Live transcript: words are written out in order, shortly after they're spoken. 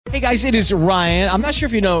Hey guys, it is Ryan. I'm not sure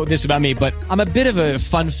if you know this about me, but I'm a bit of a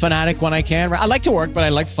fun fanatic when I can. I like to work, but I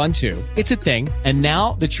like fun too. It's a thing. And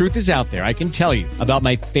now the truth is out there. I can tell you about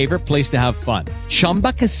my favorite place to have fun.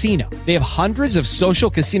 Chumba Casino. They have hundreds of social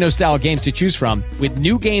casino style games to choose from with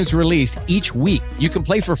new games released each week. You can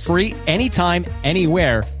play for free anytime,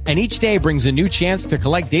 anywhere. And each day brings a new chance to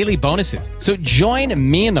collect daily bonuses. So join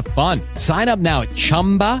me in the fun. Sign up now at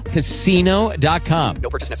ChumbaCasino.com. No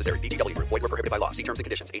purchase necessary. VGW. Void where prohibited by law. See terms and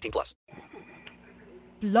conditions. 18+.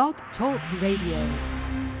 Blog Talk Radio.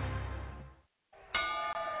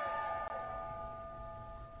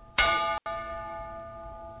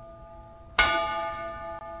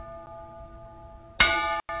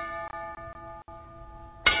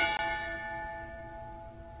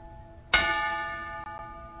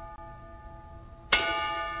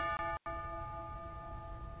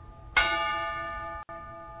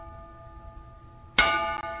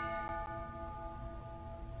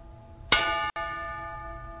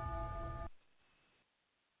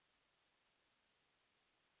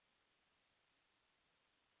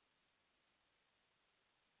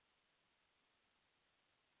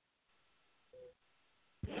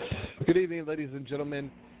 Good evening, ladies and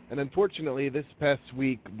gentlemen. And unfortunately, this past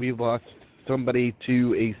week, we lost somebody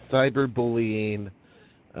to a cyberbullying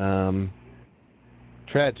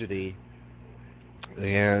tragedy.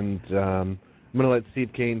 And I'm going to let Steve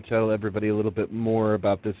Kane tell everybody a little bit more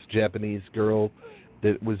about this Japanese girl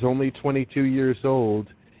that was only 22 years old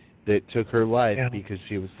that took her life because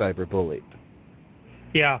she was cyberbullied.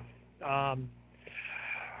 Yeah. Her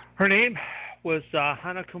name was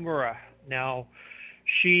Hana Kimura. Now,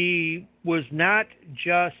 she was not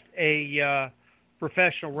just a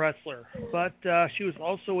professional wrestler, but she was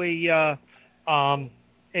also a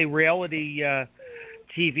reality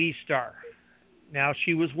TV star. Now,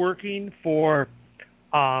 she was working for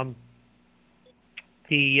the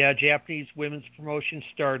Japanese women's promotion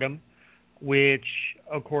Stardom, which,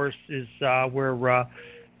 of course, is where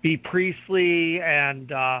Bea Priestley and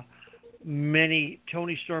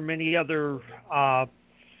Toni Storm, many other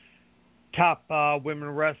top women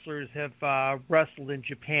wrestlers have wrestled in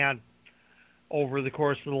Japan over the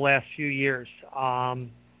course of the last few years. Now,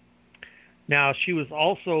 she was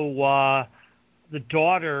also the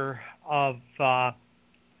daughter of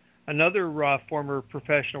another former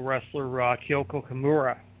professional wrestler, Kyoko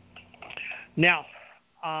Kimura. Now,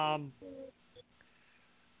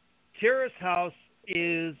 Terrace House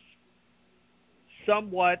is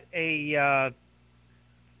somewhat a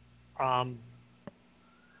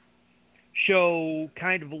show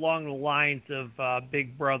kind of along the lines of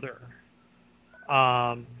Big Brother,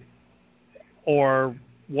 or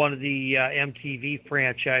one of the MTV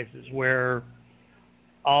franchises where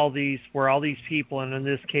all these people, and in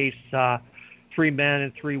this case 3 men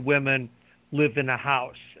and 3 women, live in a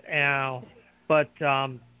house. But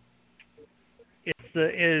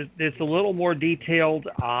it's a little more detailed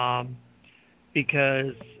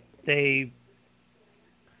because they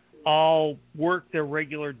all work their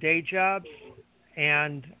regular day jobs,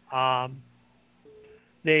 and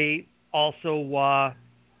they also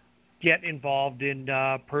get involved in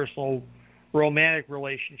personal romantic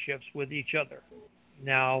relationships with each other.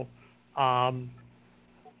 Now,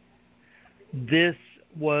 this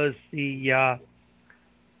was the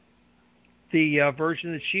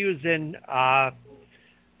version that she was in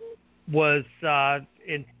was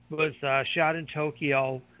shot in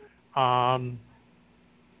Tokyo,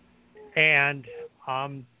 and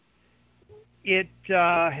it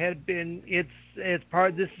had been it's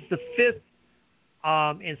part. This is the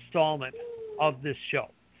 5th installment of this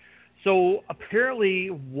show. So apparently,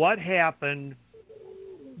 what happened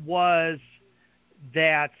was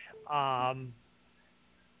that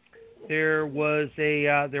there was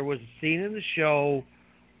a scene in the show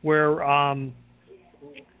where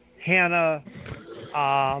Hannah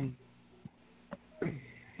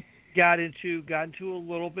got into a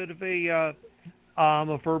little bit of a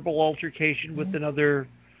verbal altercation with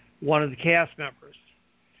one of the cast members,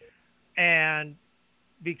 and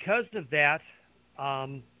because of that,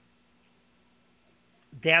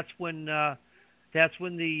 that's when the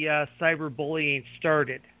cyberbullying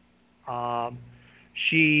started.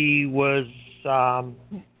 She was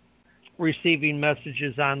receiving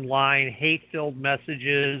messages online, hate-filled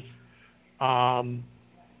messages,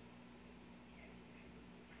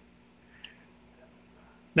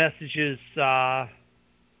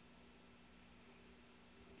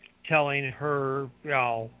 telling her,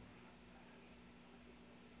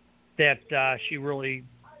 that she really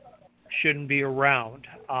shouldn't be around.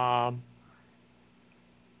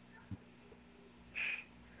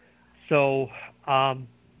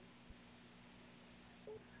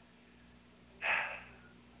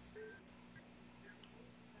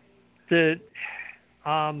 the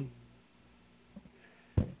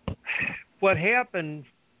what happened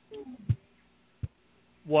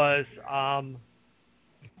was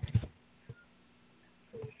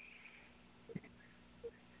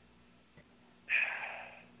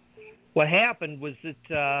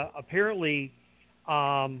that apparently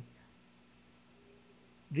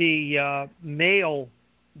the male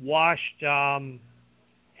washed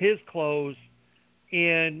his clothes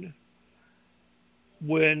in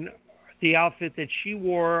when the outfit that she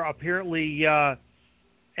wore apparently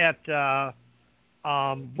at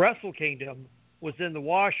Wrestle Kingdom was in the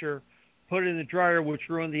washer, put it in the dryer, which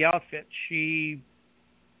ruined the outfit. She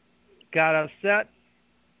got upset,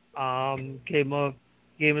 gave him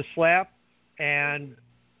a slap, and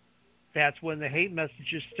that's when the hate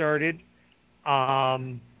messages started.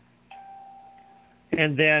 And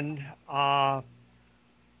then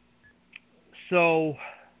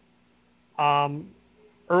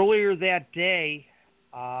earlier that day,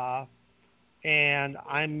 and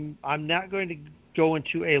I'm not going to go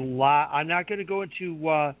into a lot. I'm not going to go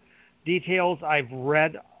into details. I've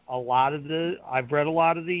read a lot of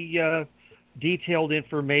the detailed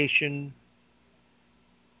information,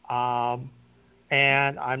 and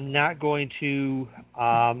I'm not going to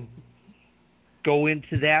go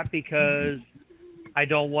into that because I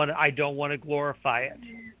don't want to glorify it.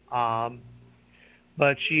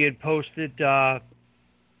 But she had posted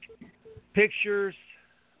pictures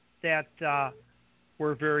that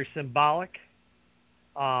were very symbolic.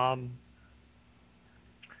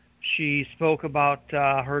 She spoke about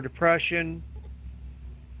her depression.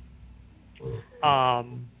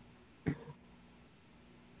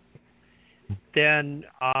 Then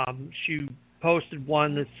she posted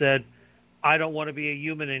one that said, "I don't want to be a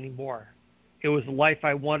human anymore. It was a life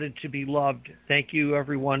I wanted to be loved. Thank you,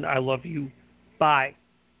 everyone. I love you. Bye."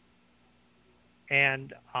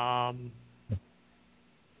 And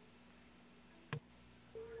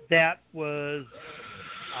that was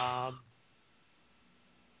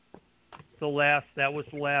the last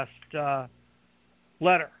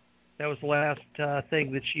letter. That was the last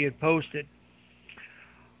thing that she had posted.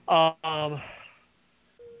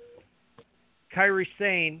 Kairi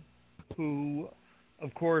Sane, who,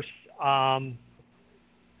 of course,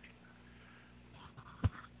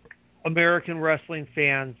 American wrestling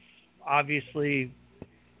fans obviously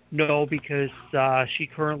know because she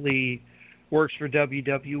currently works for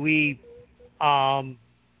WWE.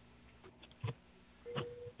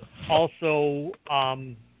 Also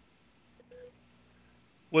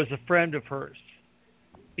was a friend of hers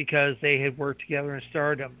because they had worked together in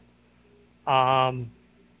Stardom.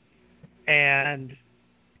 And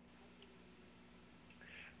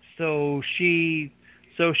so she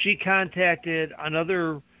contacted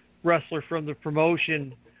another wrestler from the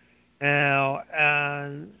promotion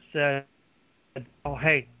and said, "Oh,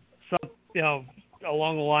 hey,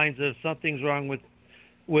 along the lines of something's wrong with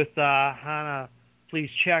Hana. Please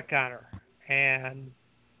check on her." And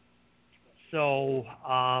so,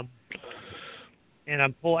 and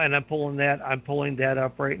I'm pulling that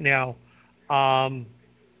up right now.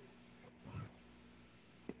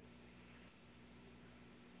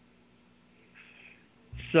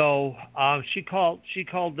 So she called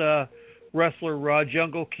wrestler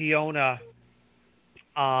Jungle Kiona,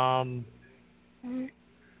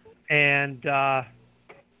 and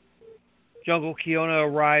Jungle Kiona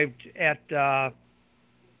arrived at Hana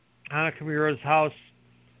Kimura's house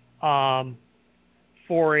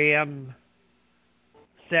 4 a.m.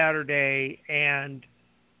 Saturday, and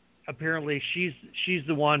apparently she's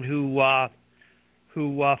the one who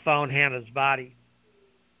found Hana's body.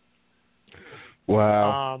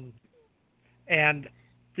 Wow. And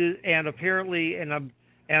apparently, and I'm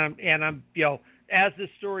as this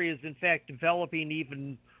story is in fact developing,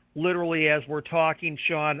 even literally as we're talking,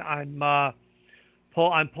 Sean, I'm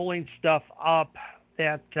pulling stuff up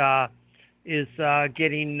that is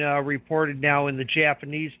getting reported now in the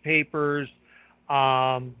Japanese papers.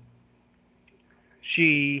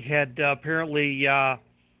 She had apparently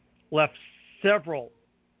left several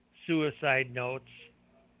suicide notes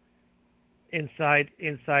inside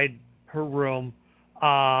her room.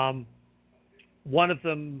 One of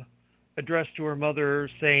them addressed to her mother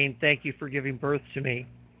saying, "Thank you for giving birth to me."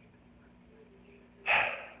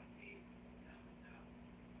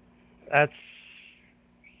 That's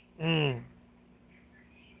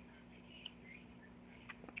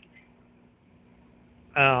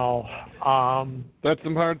that's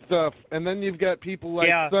some hard stuff. And then you've got people like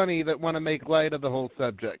Sonny that want to make light of the whole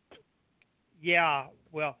subject. Yeah,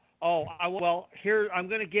 well, here I'm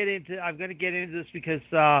going to get into this because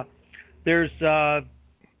there's the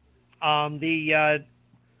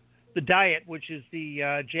the Diet, which is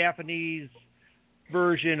the Japanese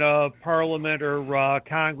version of Parliament or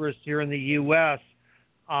Congress here in the U.S.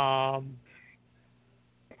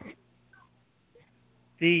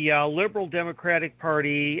 The Liberal Democratic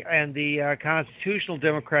Party and the Constitutional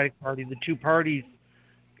Democratic Party, the two parties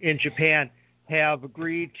in Japan, have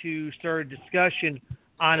agreed to start a discussion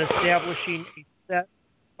on establishing a set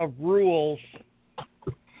of rules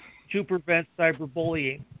to prevent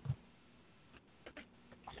cyberbullying.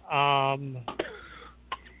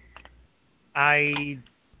 I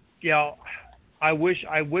wish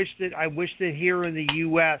that here in the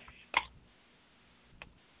U.S.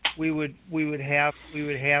 we would have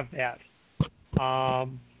that.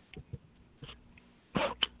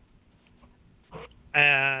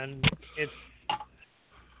 And it's,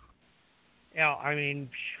 I mean,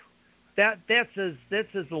 that says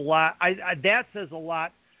a lot. That says a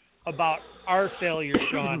lot about our failure,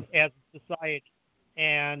 Sean, as a society.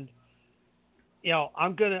 And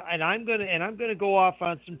I'm gonna go off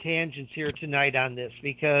on some tangents here tonight on this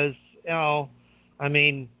because I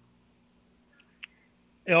mean,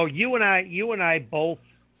 you and I both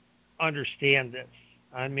understand this.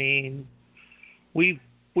 I mean, we've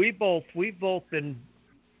both were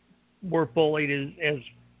bullied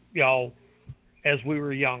as we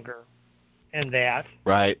were younger, and that.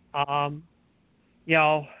 Right.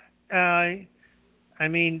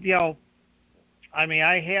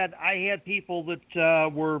 I had people that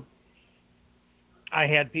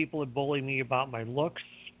bullied me about my looks.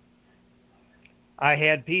 I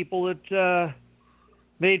had people that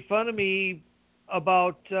made fun of me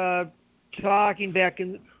about talking back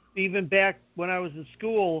when I was in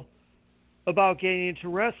school about getting into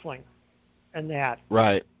wrestling and that.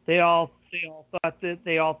 Right. They all thought that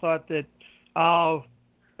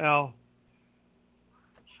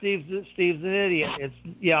Steve's an idiot. It's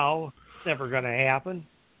it's never going to happen.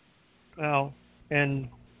 And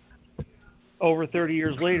over 30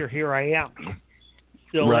 years later, here I am,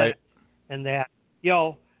 still right. And that.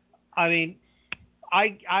 I mean,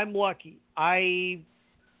 I'm lucky. I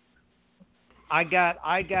got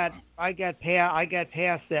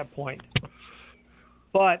past that point.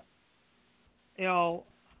 But I'm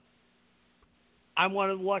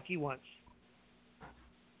one of the lucky ones.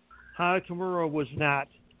 Hana Kimura was not.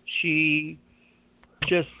 She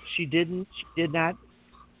did not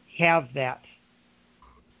have that.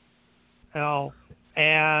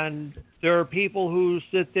 And there are people who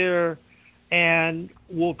sit there and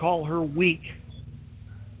will call her weak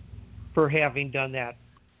for having done that,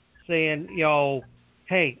 saying,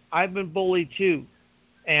 hey, I've been bullied too,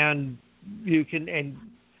 and you can, and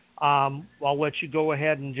I'll let you go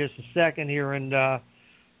ahead in just a second here and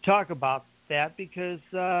talk about that because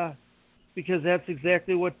that's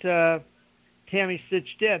exactly what Tammy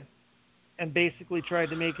Sitch did, and basically tried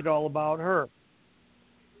to make it all about her.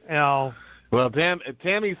 Well,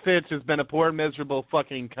 Tammy Sitch has been a poor, miserable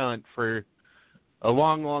fucking cunt for a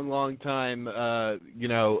long, long, long time. I'm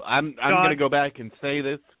going to go back and say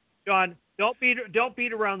this. John, don't beat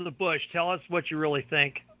around the bush. Tell us what you really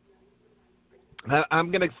think.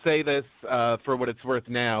 I'm going to say this for what it's worth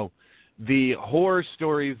now. The horror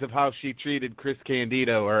stories of how she treated Chris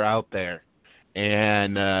Candido are out there.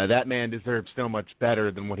 And that man deserves so much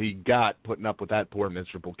better than what he got putting up with that poor,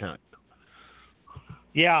 miserable cunt.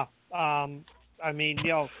 Yeah.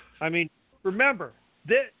 Remember,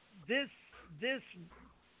 this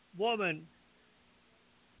woman,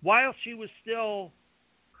 while she was still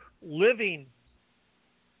living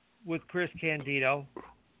with Chris Candido,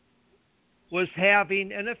 was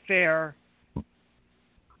having an affair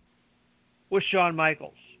with Shawn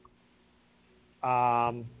Michaels.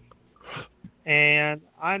 And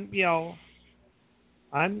I'm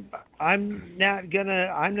not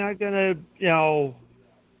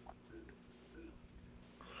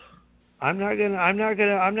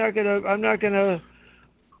gonna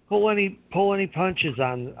pull any punches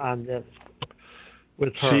on this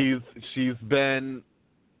with her. She's been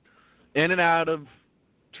in and out of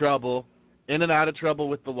trouble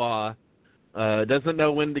with the law. Doesn't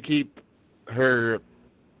know when to keep her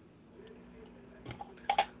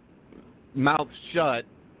mouth shut,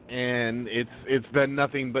 and it's been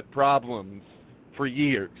nothing but problems for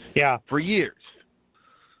years. Yeah. For years.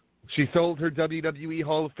 She sold her WWE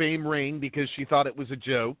Hall of Fame ring because she thought it was a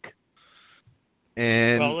joke.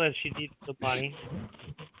 And then she needs the money.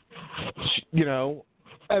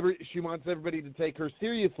 She wants everybody to take her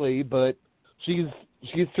seriously, but she's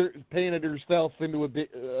painted herself into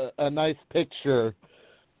a nice picture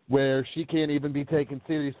where she can't even be taken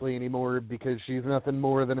seriously anymore because she's nothing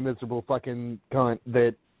more than a miserable fucking cunt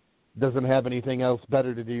that doesn't have anything else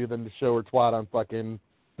better to do than to show her twat on fucking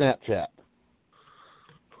Snapchat.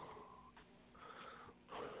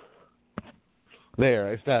 There,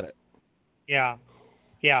 I said it. Yeah.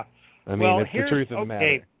 I mean, well, it's the truth of the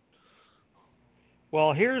matter.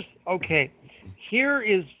 Well, here is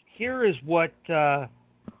what the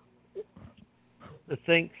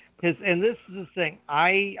thing is, and this is the thing.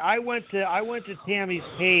 I went to Tammy's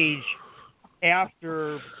page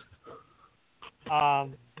after the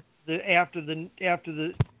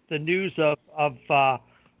news of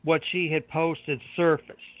what she had posted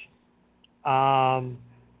surfaced.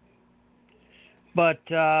 But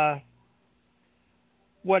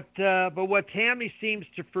what Tammy seems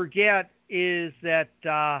to forget is that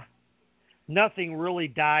nothing really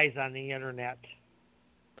dies on the internet.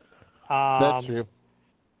 That's true.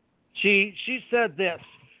 She said this.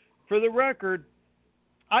 For the record,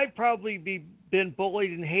 I've probably been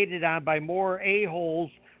bullied and hated on by more a-holes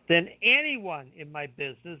than anyone in my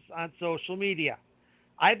business on social media.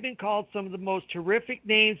 I've been called some of the most horrific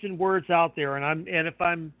names and words out there, and if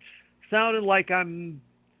I'm sounding like I'm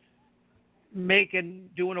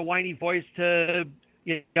doing a whiny voice to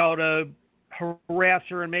harass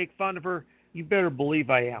her and make fun of her, you better believe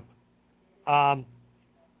I am.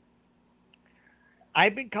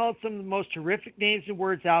 I've been called some of the most horrific names and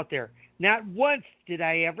words out there. Not once did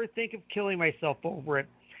I ever think of killing myself over it.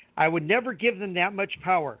 I would never give them that much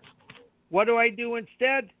power. What do I do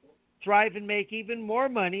instead? Thrive and make even more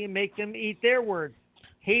money and make them eat their words.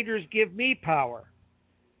 Haters give me power.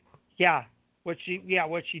 What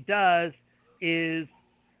she does is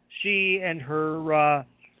she and her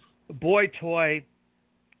boy toy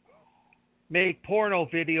make porno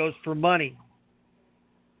videos for money.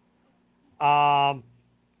 And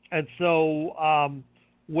so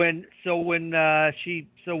when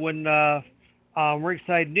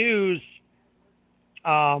Ringside News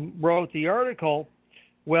wrote the article,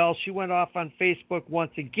 well, she went off on Facebook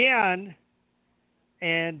once again,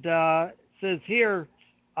 and says here,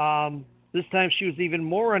 this time she was even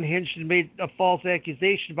more unhinged and made a false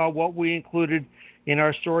accusation about what we included in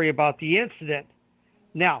our story about the incident.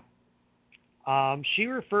 Now, she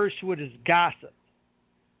refers to it as gossip,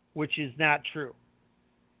 which is not true.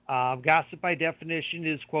 Gossip by definition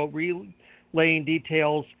is, quote, relaying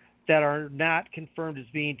details that are not confirmed as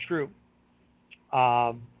being true.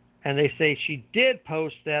 And they say she did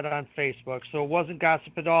post that on Facebook, so it wasn't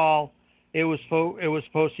gossip at all. It was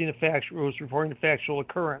reporting a factual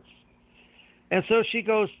occurrence. And so she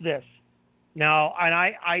goes to this. Now, and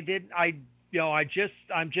I'm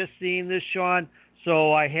just seeing this, Sean,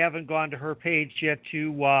 so I haven't gone to her page yet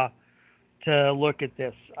to look at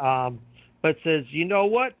this. But it says, you know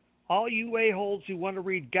what? All you a-holes who want to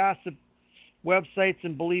read gossip websites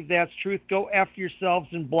and believe that's truth, go F yourselves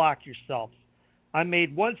and block yourselves. I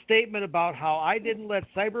made one statement about how I didn't let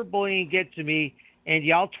cyberbullying get to me, and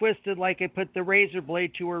y'all twisted like I put the razor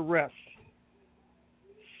blade to her wrist.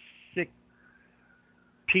 Sick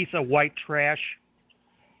piece of white trash.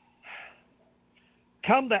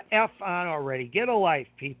 Come the F on already. Get a life,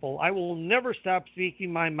 people. I will never stop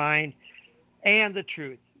speaking my mind and the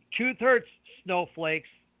truth. Truth hurts, snowflakes.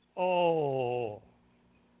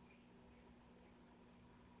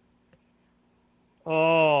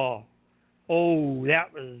 Oh,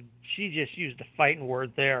 that was, she just used a fighting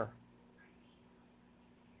word there.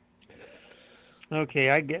 Okay,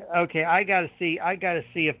 I gotta see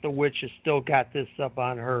if the witch has still got this up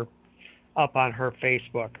on her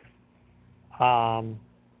Facebook.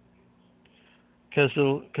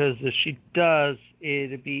 Because if she does,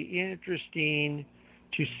 it'd be interesting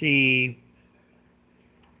to see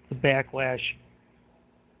the backlash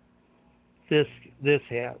this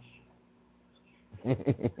has.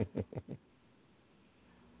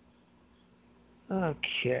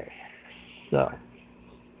 Okay, so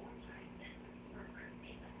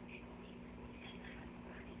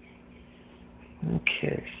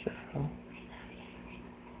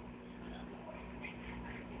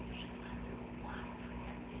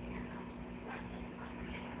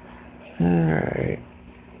all right.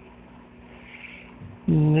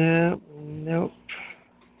 Nope.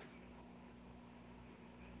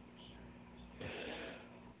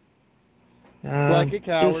 Like a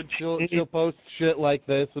coward, she'll post shit like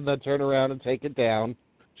this and then turn around and take it down.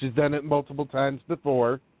 She's done it multiple times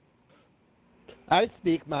before. I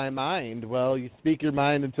speak my mind. Well, you speak your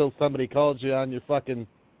mind until somebody calls you on your fucking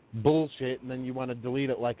bullshit, and then you want to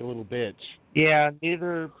delete it like a little bitch.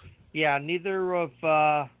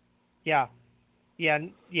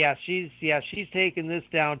 She's taking this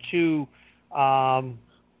down too,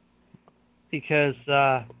 because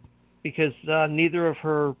neither of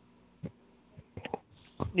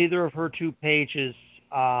her two pages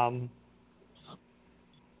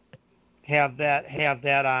have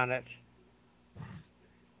that on it.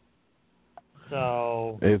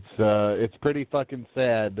 So it's pretty fucking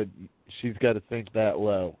sad that she's got to sink that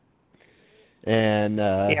low. And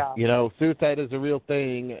suicide is a real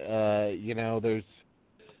thing. There's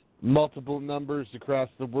multiple numbers across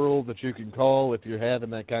the world that you can call if you're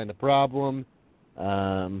having that kind of problem.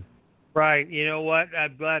 Right. You know what?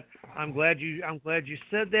 I'm glad you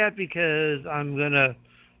said that, because I'm gonna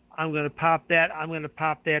pop that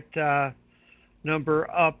number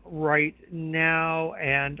up right now,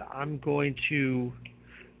 and I'm going to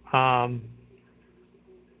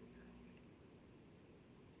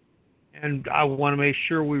and I want to make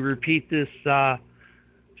sure we repeat this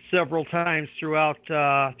several times throughout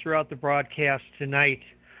the broadcast tonight.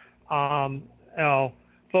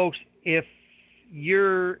 Folks, if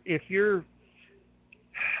you're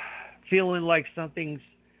feeling like something's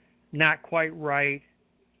not quite right,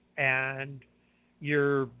 and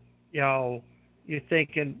you're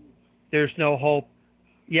thinking there's no hope,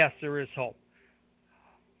 yes, there is hope.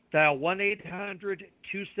 Dial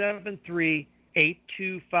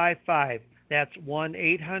 1-800-273-8255. That's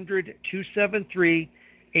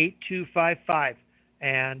 1-800-273-8255.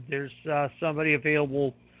 And there's somebody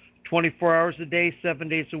available 24 hours a day, 7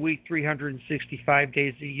 days a week, 365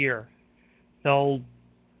 days a year. They'll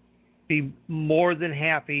be more than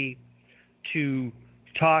happy to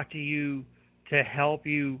talk to you, to help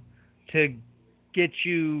you, to get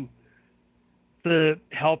you the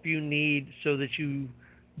help you need so that you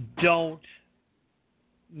don't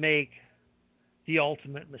make the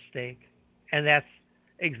ultimate mistake. And that's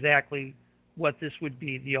exactly what this would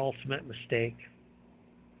be, the ultimate mistake.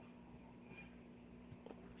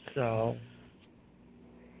 So,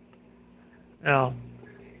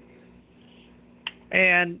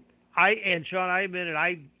 and Sean, I admit it,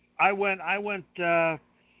 I went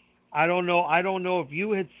I don't know if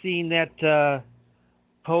you had seen that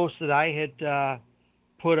post that I had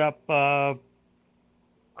put up. I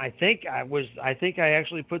think I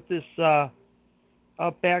actually put this up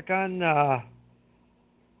back on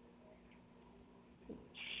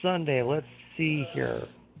Sunday. Let's see here.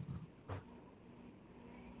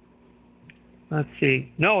 Let's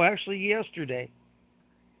see. No, actually yesterday.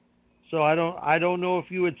 So I don't know if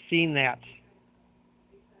you had seen that,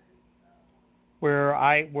 where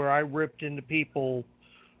I ripped into people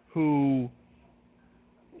who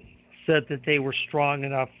said that they were strong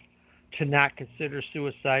enough to not consider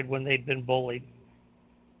suicide when they'd been bullied.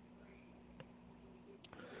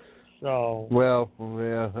 So, well,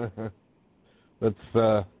 yeah, that's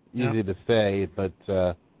easy to say, but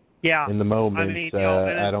yeah, in the moment, I mean,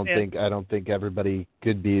 I don't think everybody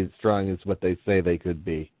could be as strong as what they say they could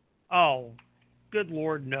be. Oh, good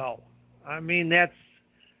Lord, no. I mean, that's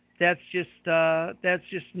just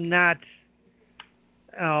not.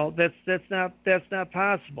 Oh, that's not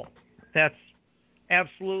possible. That's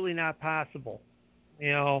absolutely not possible.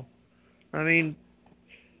 I mean,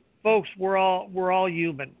 folks, we're all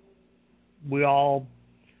human. We all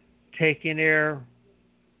take in air.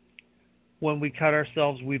 When we cut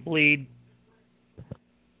ourselves, we bleed.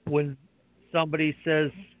 When somebody says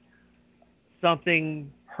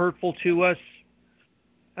something hurtful to us,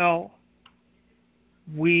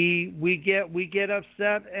 we get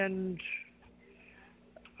upset, and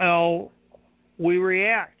we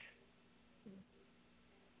react.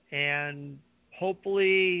 And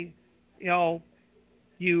hopefully, you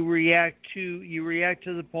react to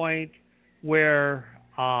the point where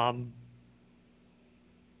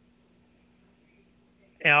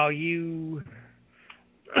you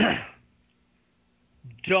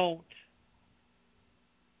don't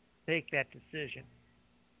take that decision.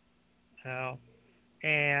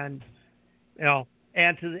 And to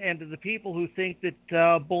the people who think that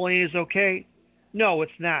bullying is okay, no,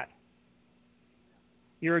 it's not.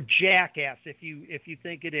 You're a jackass if you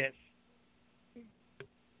think it is.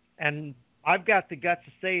 And I've got the guts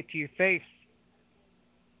to say it to your face.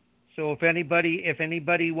 So if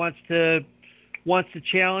anybody wants to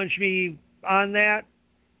challenge me on that,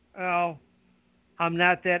 I'm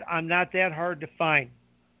not that hard to find.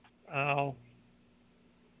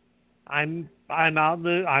 I'm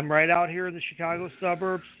right out here in the Chicago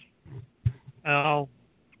suburbs. I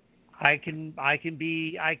can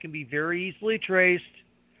be very easily traced.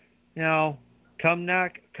 Come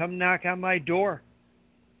knock on my door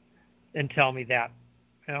and tell me that.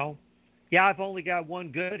 Yeah, I've only got one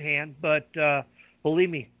good hand, but believe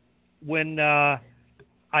me, when I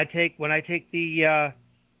take the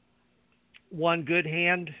one good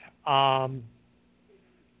hand,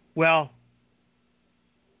 well,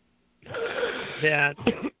 then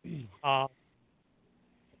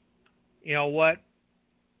you know what?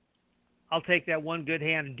 I'll take that one good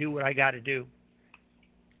hand and do what I got to do.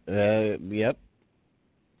 Yep.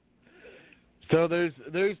 So there's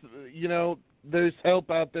there's help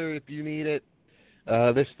out there if you need it.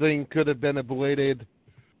 This thing could have been avoided.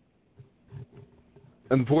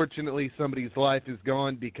 Unfortunately, somebody's life is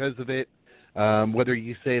gone because of it. Whether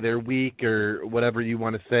you say they're weak or whatever you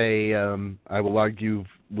want to say, I will argue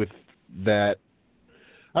with that.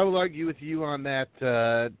 I will argue with you on that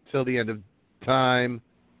till the end of time.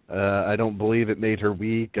 I don't believe it made her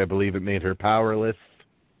weak. I believe it made her powerless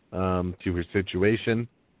to her situation.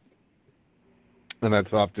 And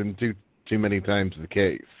that's often too many times the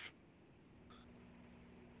case.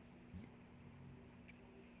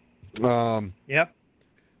 Yep.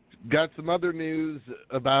 Got some other news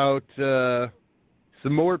about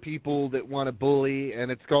some more people that want to bully,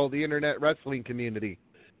 and it's called the Internet Wrestling Community,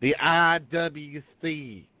 the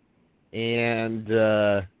IWC. And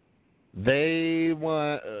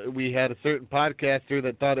we had a certain podcaster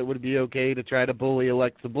that thought it would be okay to try to bully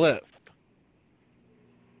Alexa Bliss.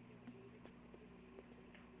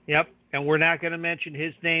 Yep, and we're not going to mention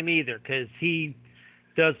his name either because he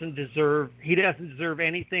doesn't deserve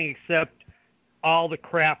anything except all the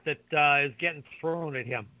crap that is getting thrown at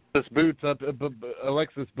him.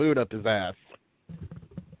 Alexis boot up his ass.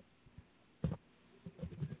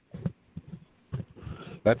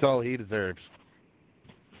 That's all he deserves.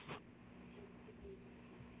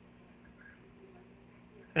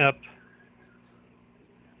 Yep.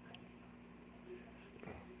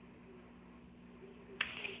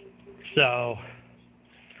 So,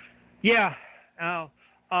 yeah.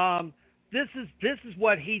 This is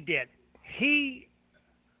what he did. He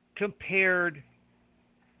compared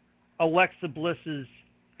Alexa Bliss's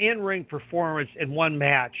in-ring performance in one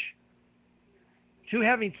match to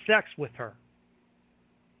having sex with her.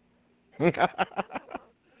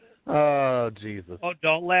 Oh, Jesus. Oh,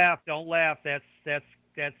 don't laugh. That's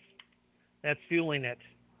fueling it.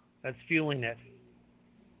 That's fueling it.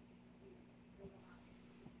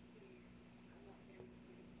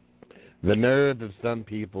 The nerve of some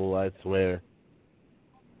people, I swear.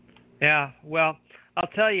 Yeah, well, I'll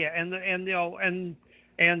tell you, and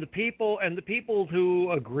the people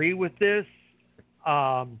who agree with this,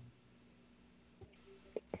 who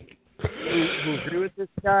agree with this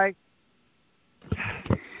guy,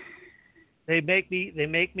 they make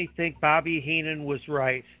me think Bobby Heenan was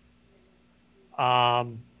right.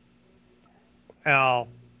 And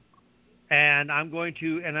I'm going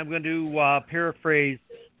to paraphrase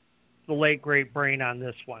the late great Brain on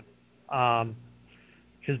this one,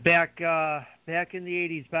 because back in the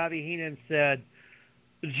 80s, Bobby Heenan said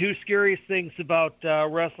the two scariest things about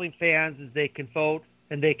wrestling fans is they can vote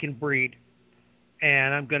and they can breed,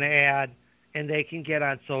 and I'm going to add, and they can get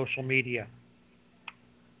on social media.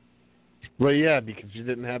 Well, yeah, because you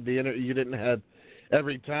didn't have you didn't have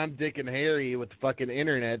every Tom, Dick, and Harry with the fucking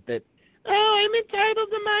internet that, oh, I'm entitled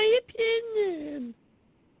to my opinion.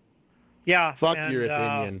 Yeah, fuck your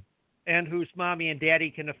opinion. And whose mommy and daddy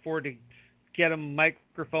can afford to get him a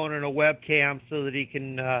microphone and a webcam so that he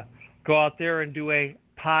can go out there and do a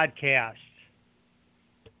podcast.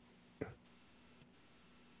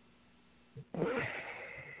 You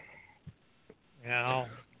know?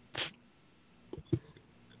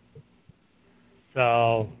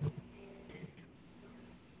 So,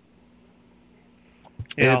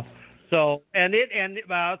 you know, so, and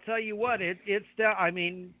I'll tell you what, it's, I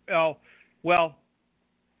mean, well,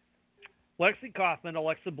 Lexi Kaufman,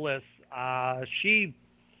 Alexa Bliss, she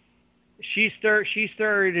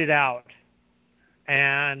started it out,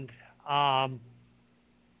 and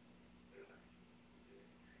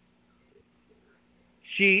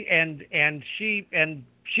she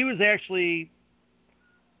was actually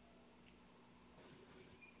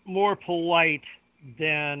more polite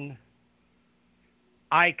than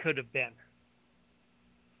I could have been.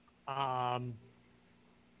 I'm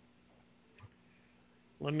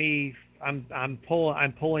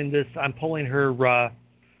pulling her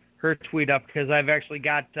tweet up because I've actually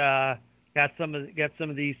got some of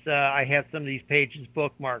these. I have some of these pages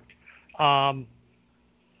bookmarked.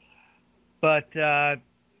 But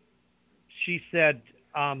she said,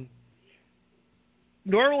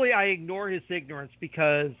 normally I ignore his ignorance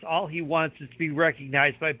because all he wants is to be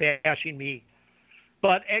recognized by bashing me.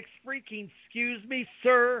 But excuse me,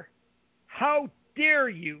 sir, how dare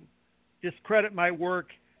you discredit my work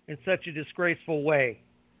in such a disgraceful way?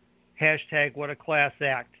 # what a class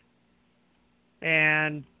act.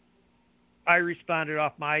 And I responded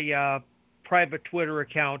off my private Twitter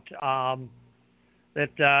account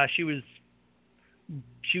that she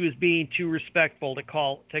was being too respectful to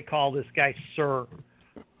call this guy sir.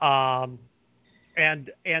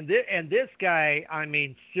 this guy, I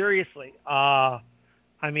mean, seriously, I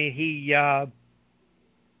mean, he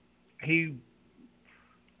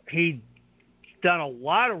done a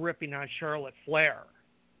lot of ripping on Charlotte Flair.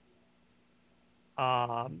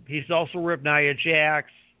 He's also ripped Nia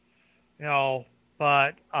Jax, you know,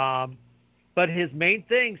 but his main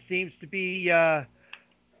thing seems to be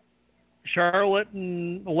Charlotte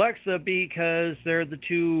and Alexa, because they're the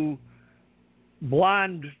two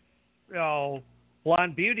blonde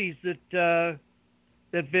beauties that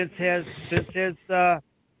Vince has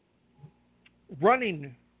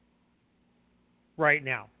running right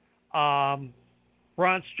now. Braun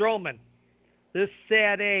Strowman, this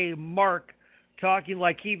sad Mark, talking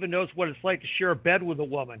like he even knows what it's like to share a bed with a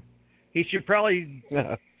woman. He should probably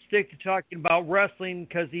stick to talking about wrestling,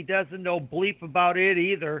 because he doesn't know bleep about it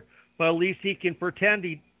either. But at least he can pretend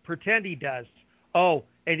he does. Oh,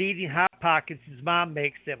 and eating Hot Pockets his mom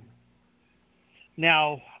makes him.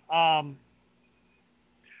 Now,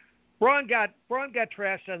 Braun got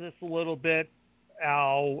trashed on this a little bit,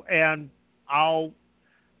 and I'll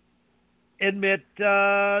admit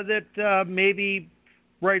that maybe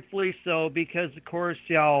rightfully so, because of course,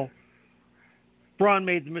 Braun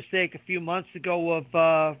made the mistake a few months ago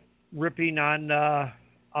of ripping on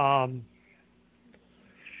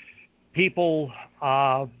people,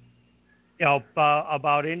 about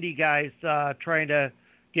indie guys trying to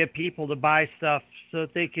get people to buy stuff so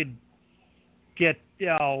that they could get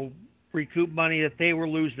recoup money that they were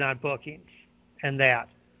losing on bookings and that.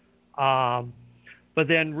 But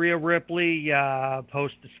then Rhea Ripley,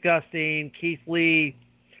 post disgusting. Keith Lee,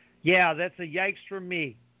 yeah, that's a yikes from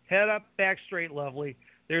me. Head up, back straight, lovely.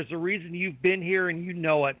 There's a reason you've been here and you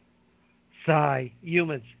know it. Sigh,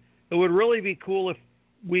 humans. It would really be cool if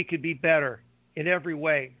we could be better in every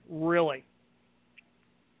way, really.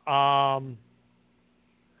 Oh,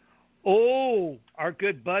 our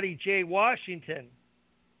good buddy Jay Washington.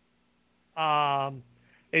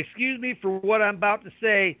 Excuse me for what I'm about to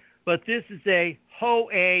say, but this is a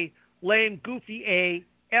ho-a, lame, goofy a,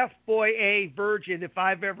 F-boy a virgin if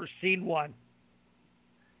I've ever seen one.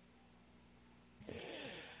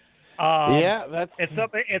 Yeah, that's. And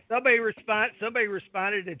somebody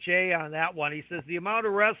responded to Jay on that one. He says the amount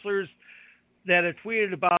of wrestlers that have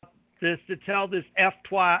tweeted about this to tell this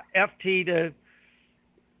FT to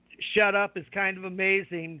shut up is kind of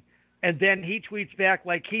amazing. And then he tweets back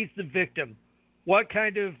like he's the victim. What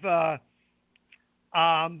kind of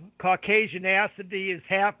Caucasianacity is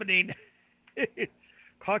happening?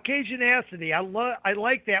 Caucasianacity. I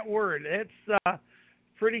like that word. It's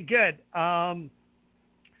pretty good.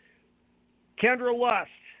 Kendra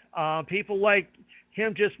Lust. People like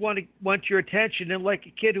him just want your attention, and like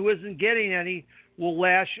a kid who isn't getting any will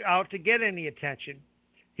lash out to get any attention.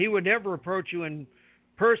 He would never approach you in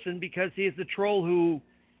person because he's the troll who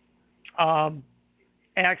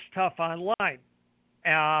acts tough online.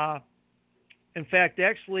 In fact,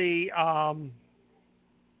 actually,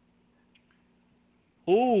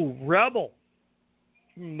 Rebel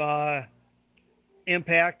from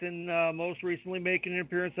Impact, and most recently making an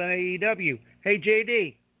appearance on AEW. Hey,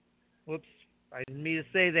 JD. Whoops, I didn't mean to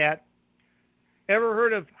say that. Ever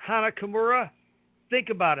heard of Hana Kimura? Think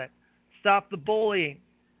about it. Stop the bullying.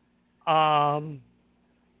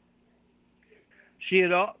 She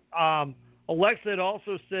had Alexa had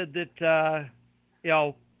also said that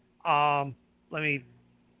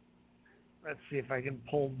let's see if I can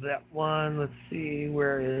pull that one. Let's see,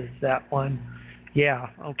 where is that one?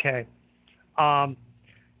 Yeah, okay.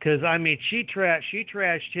 Because I mean, she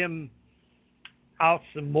trashed him out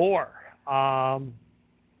some more.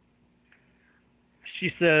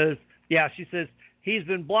 She says he's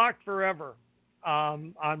been blocked forever.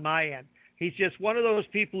 On my end, he's just one of those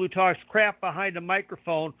people who talks crap behind a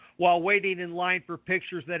microphone while waiting in line for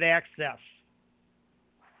pictures at Access.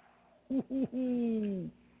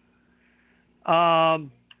 And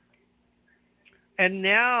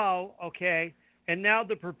now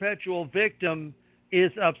the perpetual victim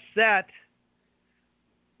is upset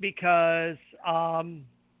because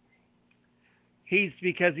he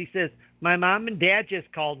says, my mom and dad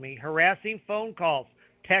just called me, harassing phone calls,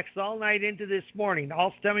 texts all night into this morning,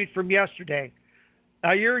 all stemming from yesterday.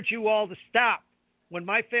 I urge you all to stop. When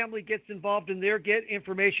my family gets involved and their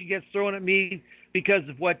information gets thrown at me because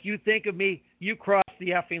of what you think of me, you cross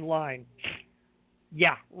the effing line.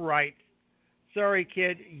 Yeah, right. Sorry,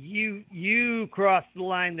 kid. You crossed the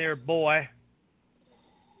line there, boy.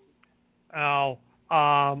 I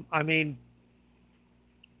mean,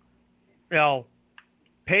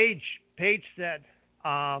 Paige said,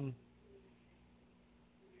 and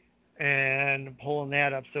I'm pulling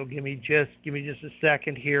that up. So give me just a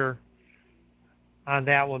second here. on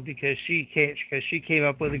that one because she came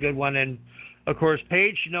up with a good one, and of course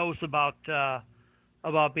Paige knows about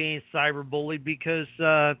being cyberbullied because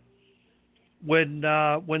when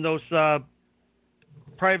those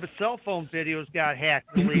private cell phone videos got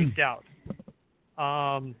hacked and leaked out,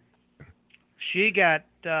 she got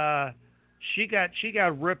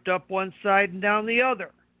ripped up one side and down the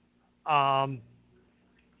other. And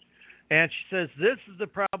she says, this is the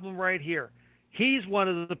problem right here. He's one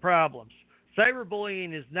of the problems.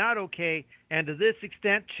 Cyberbullying is not okay, and to this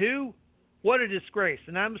extent, too, what a disgrace.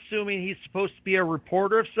 And I'm assuming he's supposed to be a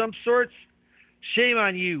reporter of some sorts. Shame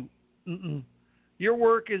on you. Mm-mm. Your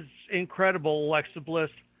work is incredible, Alexa Bliss.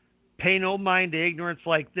 Pay no mind to ignorance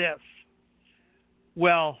like this.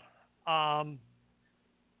 Well,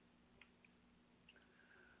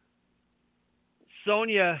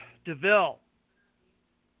 Sonya Deville,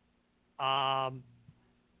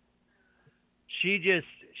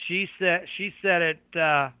 she said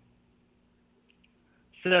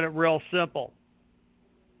it real simple.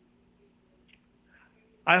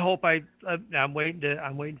 I hope I'm waiting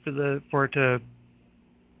for it to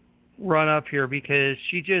run up here because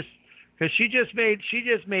she just made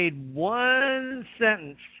one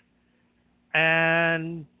sentence,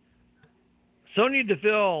 and Sonya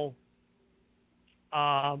Deville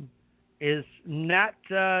is not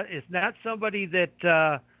somebody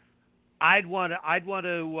that I'd want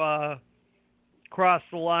to cross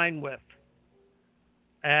the line with.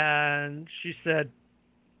 And she said,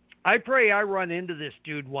 I pray I run into this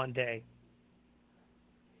dude one day.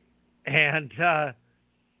 And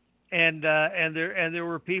there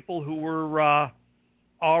were people who were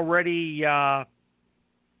already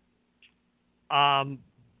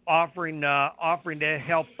offering to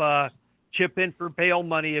help chip in for bail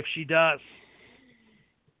money if she does.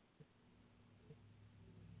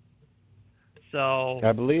 So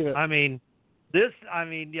I believe it. This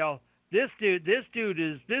dude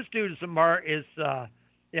is a mark. This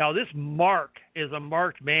Mark is a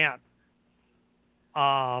marked man.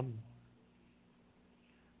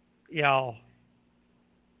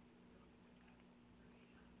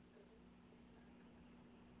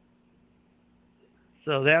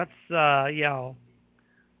 So that's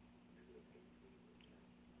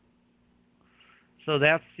So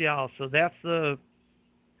that's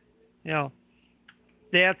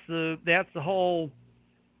the whole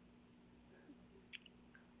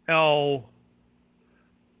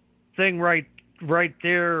thing right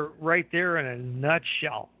there in a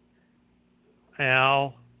nutshell.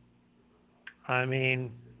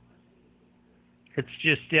 It's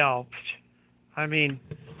just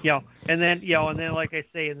and then like I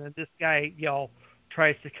say, and then this guy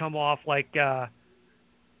tries to come off like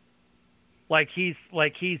he's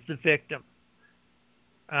the victim.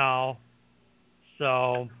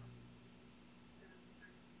 So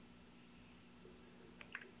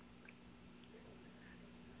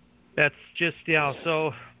that's just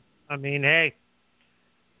so hey,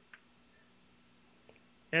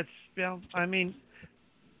 it's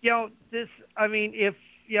this if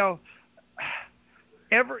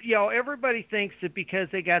everybody thinks that because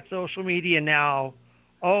they got social media now,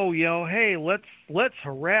 hey, let's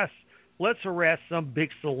harass some big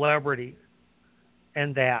celebrity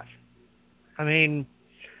and that. I've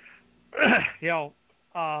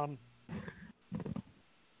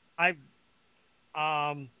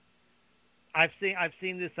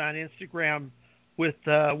seen this on Instagram with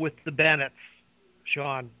the Bennetts,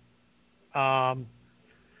 Sean.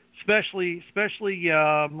 Especially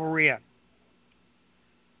Maria.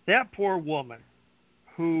 That poor woman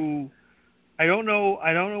who I don't know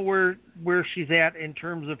where she's at in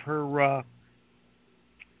terms of her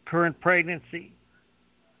current pregnancy.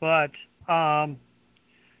 But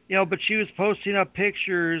but she was posting up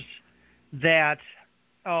pictures that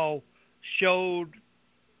showed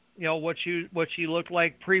what she looked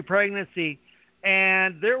like pre-pregnancy,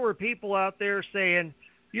 and there were people out there saying,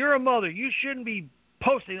 "You're a mother. You shouldn't be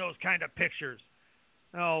posting those kind of pictures."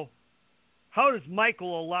 How does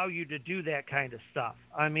Michael allow you to do that kind of stuff?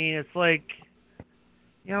 It's like,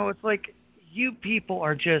 you people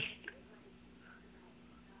are just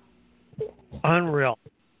unreal.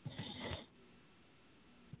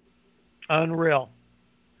 Unreal.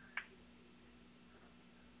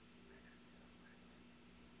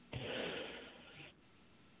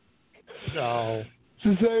 So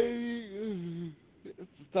society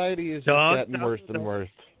is just getting worse and worse.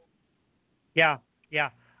 Yeah.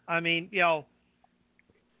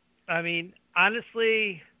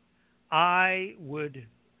 Honestly, I would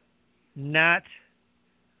not.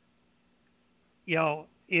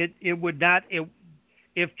 It would not.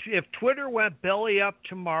 If Twitter went belly up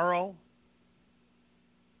tomorrow,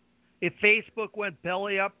 if Facebook went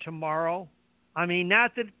belly up tomorrow, I mean,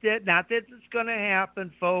 not that it's going to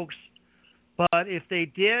happen, folks, but if they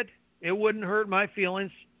did, it wouldn't hurt my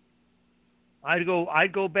feelings. I'd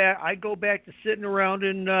go back to sitting around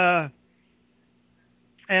and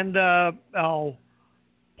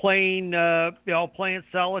playing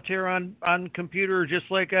solitaire on computer, just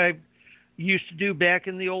like I used to do back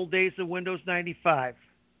in the old days of Windows 95.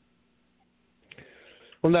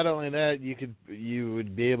 Well, not only that, you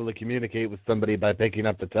would be able to communicate with somebody by picking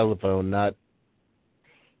up the telephone, not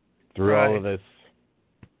through all of this,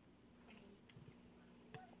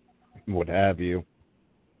 what have you.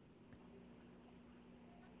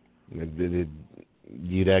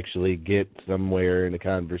 You'd actually get somewhere in a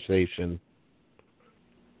conversation.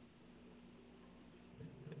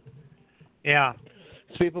 Yeah.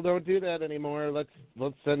 So people don't do that anymore.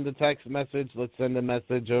 Let's send a text message. Let's send a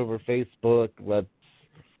message over Facebook.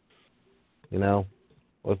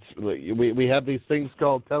 We have these things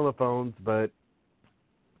called telephones, but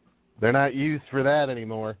they're not used for that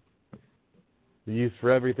anymore. They're used for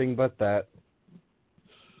everything but that.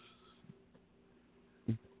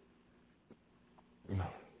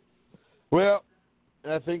 Well,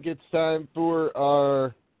 I think it's time for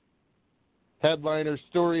our headliner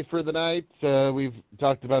story for the night. We've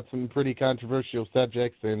talked about some pretty controversial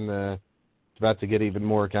subjects, and it's about to get even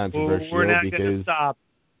more controversial. We're not going to stop.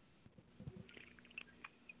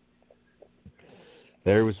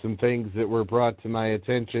 There were some things that were brought to my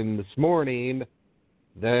attention this morning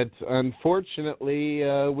that unfortunately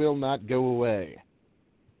will not go away.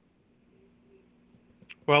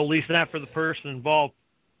 Well, at least not for the person involved.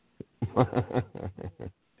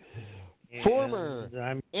 Former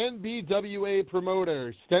NBWA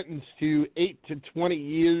promoter sentenced to 8 to 20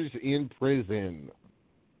 years in prison.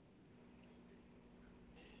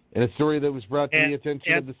 In a story that was brought to the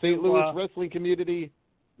attention of the St. Louis wrestling community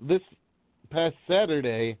this past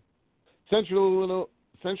Saturday, Central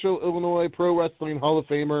Illinois Pro Wrestling Hall of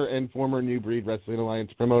Famer and former New Breed Wrestling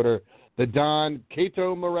Alliance promoter, the Don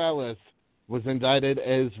Cato Morales, was indicted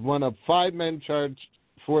as one of 5 men charged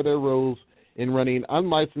for their roles in running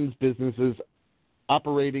unlicensed businesses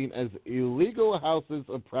operating as illegal houses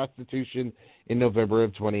of prostitution in November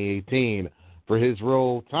of 2018. For his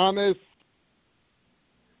role, Thomas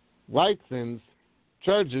Lightson's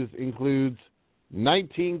charges includes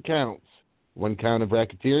 19 counts, 1 count of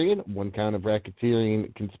racketeering, 1 count of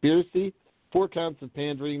racketeering conspiracy, 4 counts of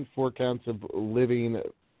pandering, 4 counts of living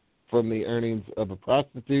from the earnings of a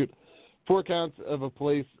prostitute, 4 counts of a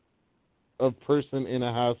place of person in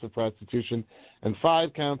a house of prostitution, and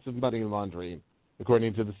 5 counts of money laundering.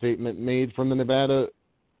 According to the statement made from the Nevada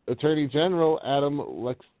Attorney General Adam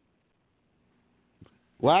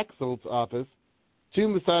Laxalt's office, 2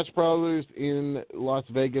 massage parlors in Las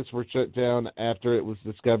Vegas were shut down after it was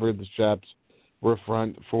discovered the shops were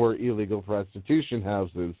front for illegal prostitution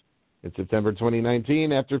houses. In September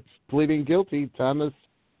 2019, after pleading guilty, Thomas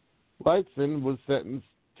Lightson was sentenced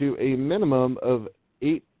to a minimum of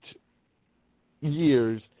 8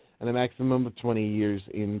 years and a maximum of 20 years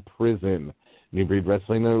in prison. New Breed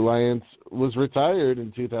Wrestling Alliance was retired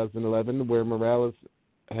in 2011, where Morales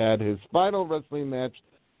had his final wrestling match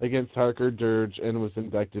against Harker Dirge and was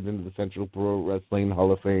inducted into the Central Pro Wrestling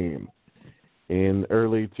Hall of Fame. In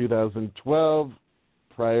early 2012,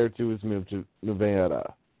 prior to his move to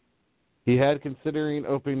Nevada, he had considering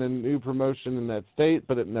opening a new promotion in that state,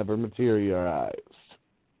 but it never materialized.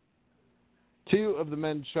 2 of the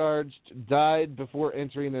men charged died before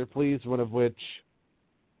entering their pleas, one of which,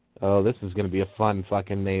 this is going to be a fun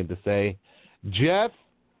fucking name to say, Jeff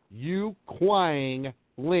Yu Kwang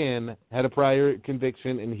Lin had a prior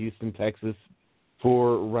conviction in Houston, Texas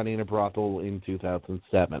for running a brothel in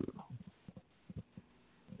 2007.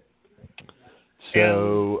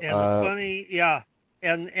 So, and the funny, yeah,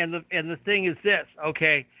 and the thing is this,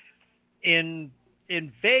 okay, in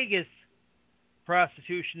Vegas,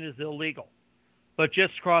 prostitution is illegal, but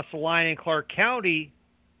just across the line in Clark County,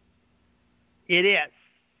 it is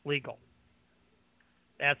legal.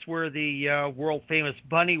 That's where the world famous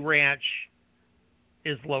Bunny Ranch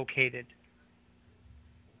is located.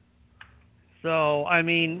 So,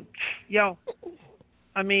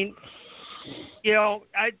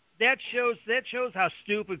 that shows how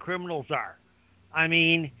stupid criminals are. I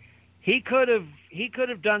mean, he could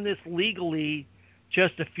have done this legally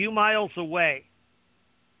just a few miles away.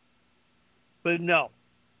 But no.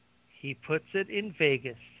 He puts it in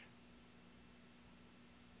Vegas.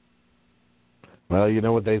 Well, you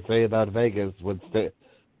know what they say about Vegas.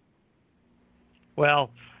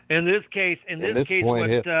 Well, in this case,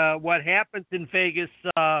 what happens in Vegas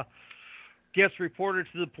gets reported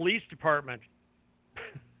to the police department.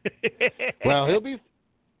 Well, he'll be.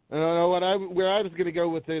 Where I was going to go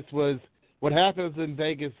with this was what happens in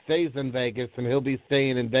Vegas stays in Vegas, and he'll be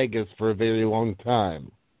staying in Vegas for a very long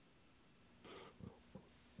time.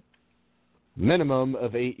 Minimum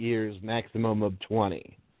of 8 years, maximum of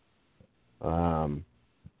 20. And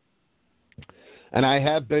I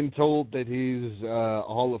have been told that his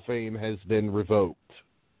Hall of Fame has been revoked.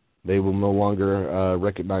 They will no longer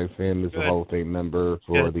recognize him as a Hall of Fame member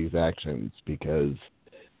for these actions because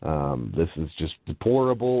this is just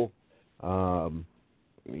deplorable.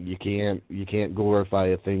 You can't glorify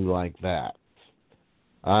a thing like that.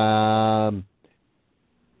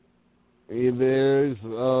 There's a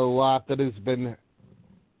lot that has been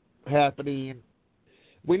happening.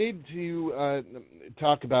 We need to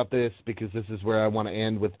talk about this because this is where I want to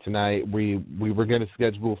end with tonight. We were going to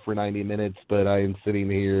schedule for 90 minutes, but I am sitting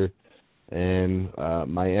here and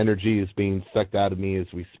my energy is being sucked out of me as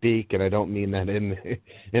we speak, and I don't mean that in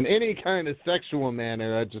any kind of sexual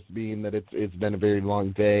manner. I just mean that it's been a very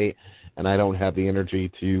long day, and I don't have the energy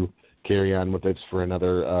to carry on with this for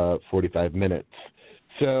another 45 minutes.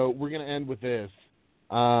 So we're going to end with this.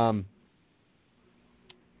 I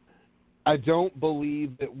don't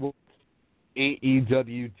believe that what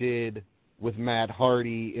AEW did with Matt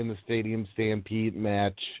Hardy in the Stadium Stampede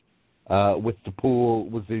match with the pool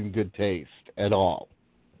was in good taste at all,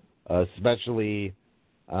 especially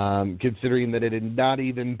considering that it had not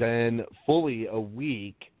even been fully a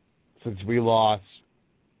week since we lost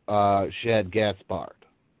Shad Gaspard.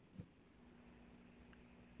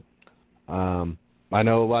 I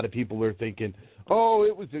know a lot of people are thinking, oh,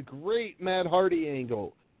 it was a great Matt Hardy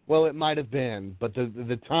angle. Well, it might have been, but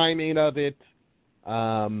the timing of it,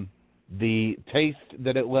 the taste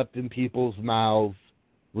that it left in people's mouths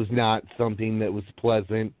was not something that was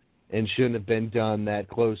pleasant and shouldn't have been done that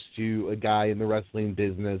close to a guy in the wrestling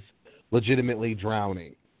business legitimately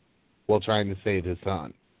drowning while trying to save his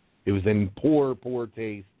son. It was in poor, poor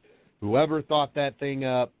taste. Whoever thought that thing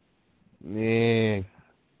up,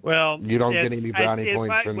 well, you don't get any brownie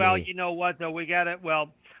points from me. Well, you know what, though? We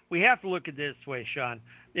have to look at this way, Sean.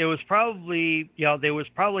 There was probably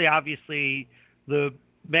obviously the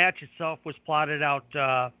match itself was plotted out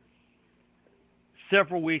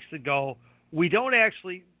several weeks ago. We know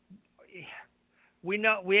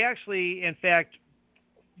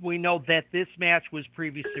that this match was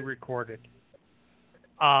previously recorded.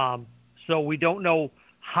 So we don't know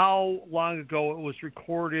how long ago it was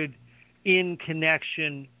recorded in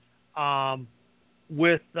connection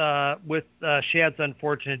with Shad's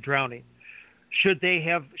unfortunate drowning. Should they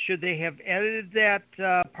have edited that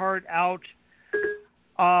part out?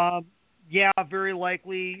 Yeah, very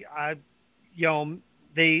likely.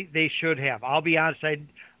 They should have. I'll be honest. I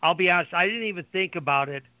didn't even think about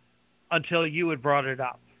it until you had brought it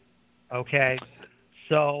up. Okay,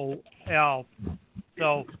 so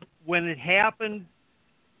when it happened,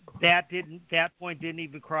 that point didn't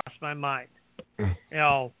even cross my mind.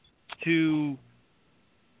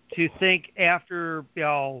 To think after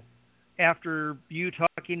you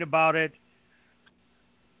talking about it,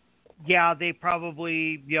 yeah, they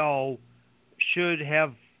probably should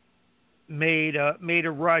have made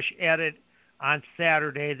a rush edit on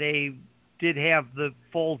Saturday. They did have the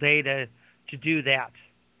full day to do that.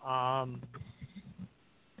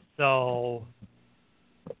 So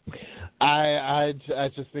I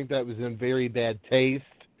just think that was in very bad taste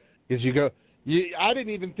because I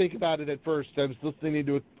didn't even think about it at first. I was listening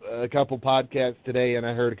to a couple podcasts today, and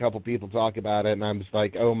I heard a couple people talk about it, and I'm just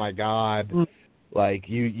like, oh my God. Like,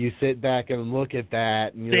 you sit back and look at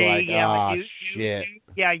that, and you're shit.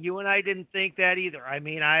 You and I didn't think that either. I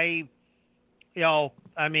mean, at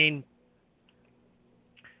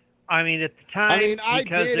the time, I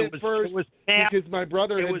did at first because my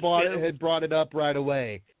brother had brought it up right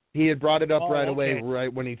away. He had brought it up away,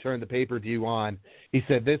 right when he turned the pay-per-view on. He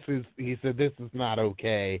said this is not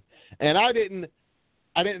okay, and I didn't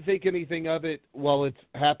think anything of it while it's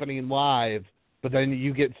happening live. But then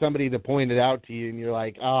you get somebody to point it out to you, and you're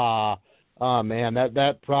like, man,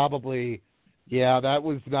 that probably, that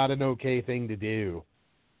was not an okay thing to do.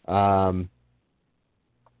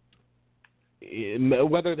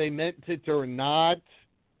 Whether they meant it or not,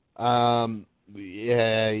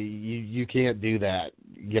 you can't do that.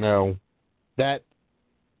 That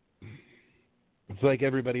it's like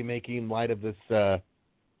everybody making light of this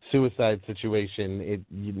suicide situation.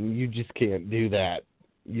 You just can't do that.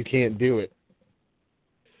 You can't do it.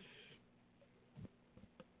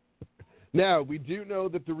 Now, we do know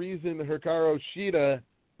that the reason Hikaru Shida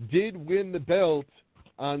did win the belt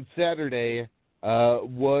on Saturday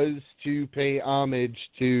was to pay homage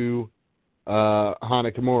to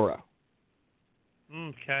Hana Kimura.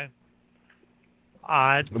 Okay.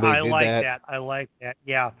 I like that. I like that.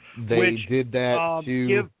 Yeah. They did that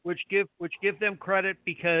to give them credit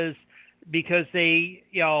because they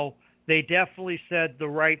they definitely said the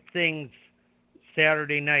right things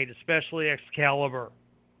Saturday night, especially Excalibur.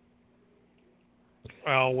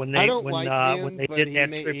 When they did that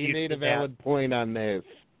tribute, he made a valid point on this.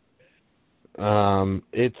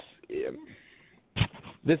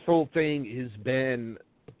 This whole thing has been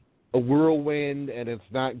a whirlwind, and it's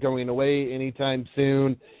not going away anytime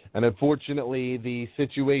soon. And unfortunately, the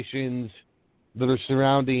situations that are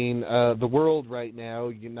surrounding the world right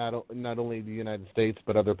now, not only the United States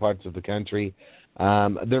but other parts of the country,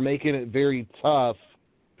 they're making it very tough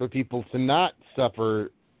for people to not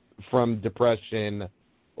suffer from depression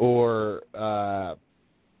or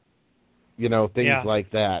things like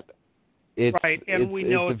that. Right, and we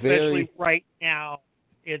know especially right now,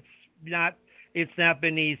 it's not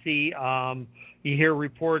been easy. You hear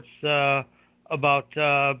reports about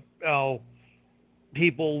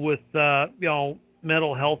people with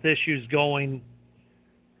mental health issues going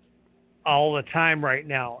all the time right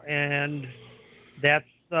now, and that's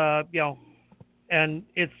and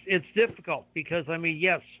it's difficult because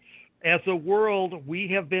yes, as a world we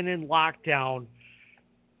have been in lockdown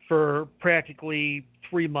for practically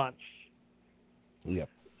 3 months. Yep.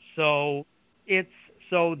 So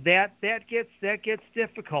that gets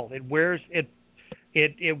difficult. It wears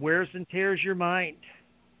and tears your mind,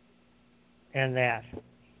 and that.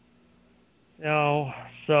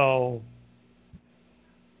 So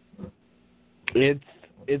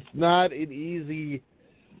it's not an easy.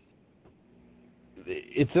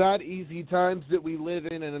 It's not easy times that we live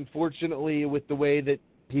in, and unfortunately, with the way that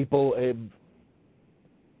people have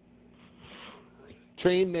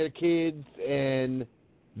trained their kids and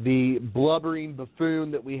the blubbering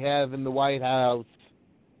buffoon that we have in the White House,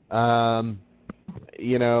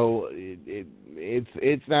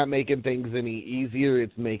 it's not making things any easier.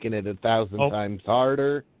 It's making it 1,000 times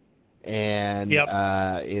harder, and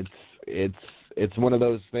it's one of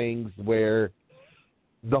those things where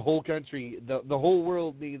the whole country, the whole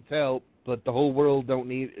world needs help, but the whole world don't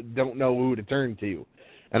know who to turn to.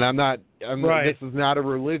 And this is not a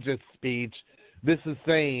religious speech. This is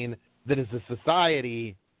saying that as a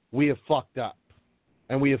society, we have fucked up,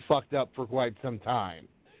 and we have fucked up for quite some time.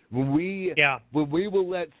 When we will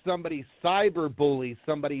let somebody cyberbully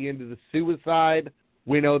somebody into the suicide,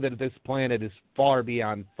 we know that this planet is far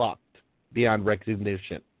beyond fucked, beyond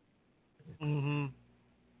recognition. Mm-hmm.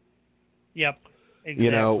 Yep.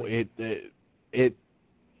 Exactly.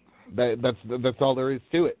 That's all there is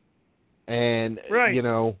to it. And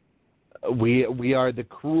we are the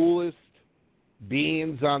cruelest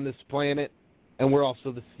beings on this planet, and we're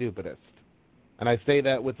also the stupidest. And I say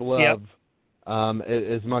that with love,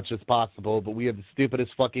 as much as possible, but we are the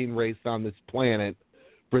stupidest fucking race on this planet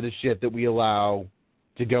for the shit that we allow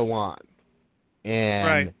to go on.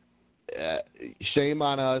 And shame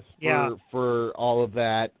on us for all of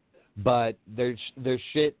that, but there's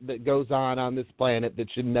shit that goes on this planet that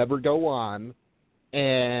should never go on,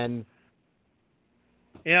 and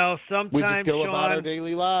sometimes we just go about our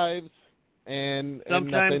daily lives. And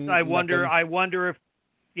sometimes I wonder if,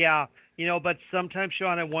 but sometimes,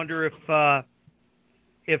 Sean, I wonder if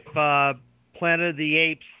Planet of the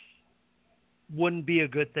Apes wouldn't be a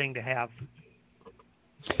good thing to have.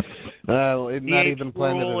 Not even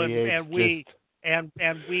Planet of the Apes. And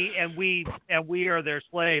we are their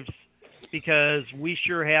slaves because we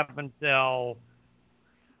sure haven't done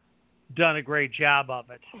a great job of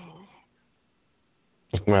it.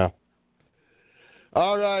 Well.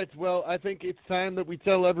 All right. Well, I think it's time that we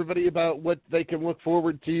tell everybody about what they can look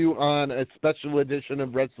forward to on a special edition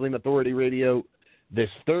of Wrestling Authority Radio this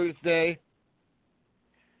Thursday.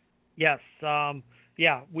 Yes.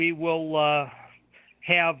 We will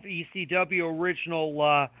have ECW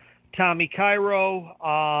original Tommy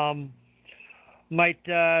Cairo. Might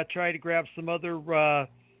try to grab some other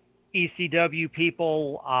ECW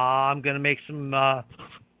people. I'm going to make some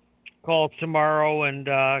calls tomorrow and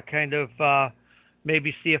kind of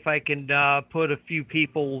maybe see if I can put a few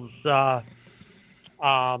people's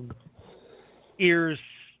ears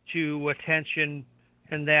to attention,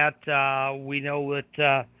 and that we know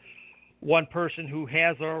that one person who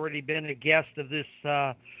has already been a guest of this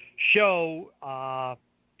show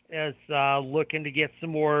is looking to get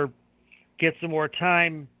some more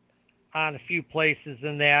time on a few places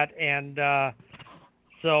in that, and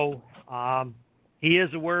so he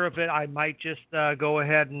is aware of it. I might just go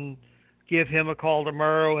ahead and give him a call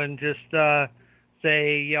tomorrow and just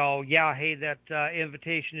say, hey, that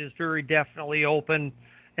invitation is very definitely open,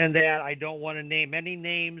 and that I don't want to name any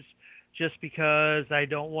names just because I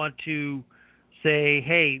don't want to say,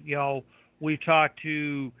 hey, we've talked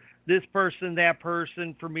to this person, that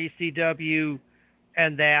person from ECW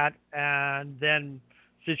and that, and then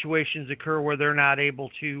situations occur where they're not able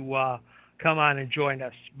to come on and join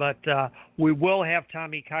us. But we will have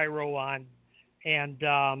Tommy Cairo on,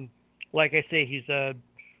 and like I say, he's a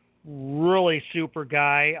really super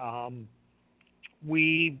guy.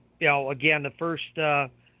 Again, the first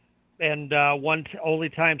only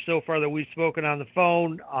time so far that we've spoken on the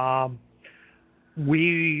phone,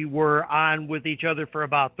 we were on with each other for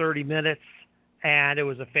about 30 minutes, and it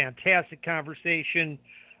was a fantastic conversation.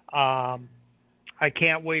 I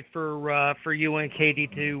can't wait for you and Katie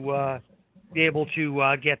to be able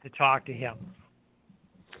to get to talk to him.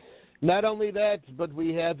 Not only that, but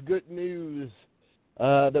we have good news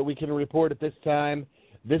that we can report at this time.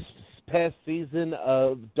 This past season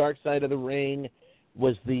of Dark Side of the Ring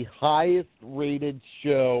was the highest rated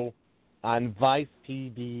show on Vice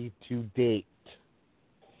TV to date,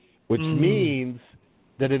 which means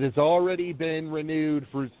that it has already been renewed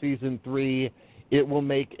for season 3. It will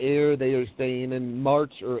make air, they are saying, in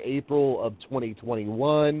March or April of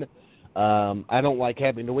 2021. I don't like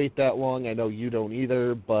having to wait that long. I know you don't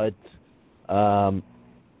either, but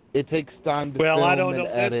it takes time to film I don't and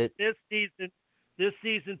know. edit. This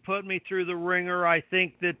season put me through the ringer. I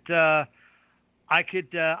think that I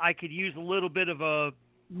could use a little bit of a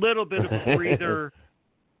breather.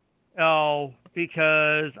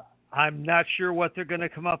 Because I'm not sure what they're going to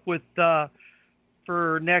come up with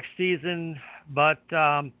for next season. But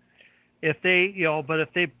if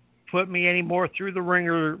they put me any more through the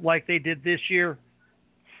ringer like they did this year,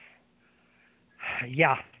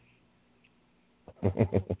 yeah.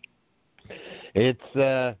 It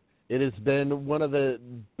has been one of the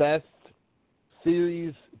best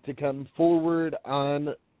series to come forward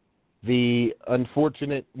on the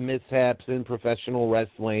unfortunate mishaps in professional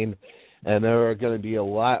wrestling, and there are going to be a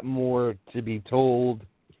lot more to be told.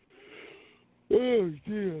 Oh,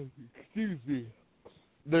 yeah, excuse me.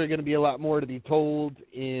 There are going to be a lot more to be told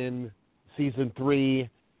in season 3,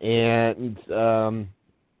 and I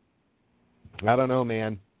don't know,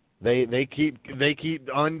 man. They keep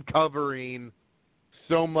uncovering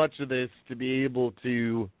so much of this to be able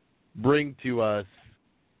to bring to us,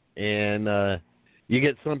 and you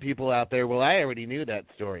get some people out there, well, I already knew that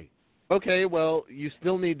story. Okay, well, you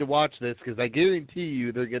still need to watch this, because I guarantee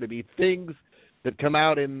you there are going to be things that come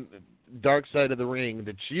out in Dark Side of the Ring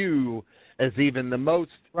that you, as even the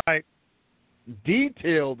most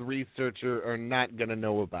detailed researcher, are not going to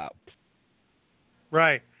know about.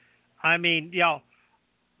 Right. I mean,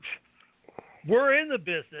 we're in the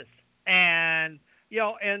business, and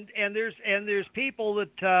and there's people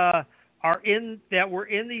that were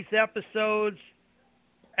in these episodes,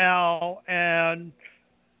 and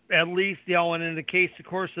at least and in the case, of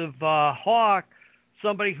course, of Hawk,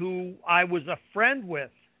 somebody who I was a friend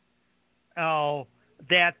with,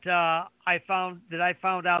 that I found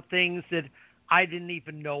out things that I didn't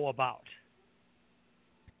even know about.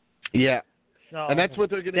 Yeah, so and that's what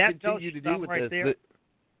they're going to continue to do with right this. There.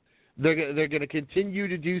 They're going to continue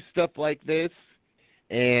to do stuff like this,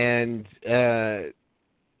 and I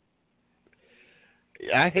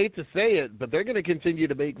hate to say it, but they're going to continue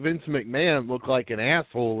to make Vince McMahon look like an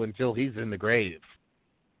asshole until he's in the grave.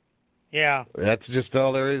 Yeah. That's just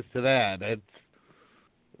all there is to that.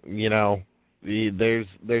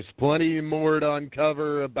 There's plenty more to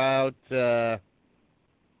uncover about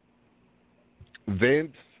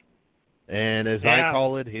Vince, and as I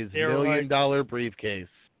call it, his $1 million briefcase.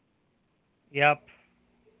 Yep.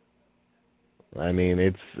 I mean,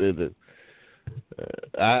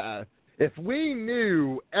 if we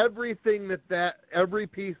knew everything every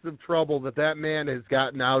piece of trouble that man has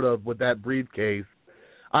gotten out of with that briefcase,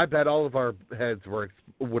 I bet all of our heads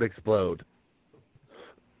would explode.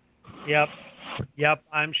 Yep.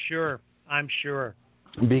 I'm sure.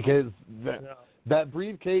 Because that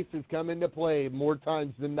briefcase has come into play more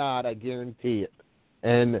times than not. I guarantee it.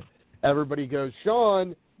 And everybody goes,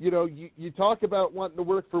 Sean, you talk about wanting to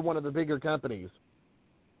work for one of the bigger companies.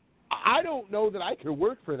 I don't know that I could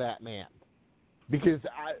work for that man, because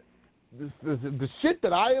the shit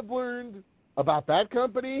that I have learned about that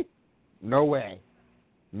company, no way.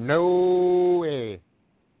 Exactly.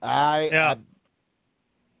 I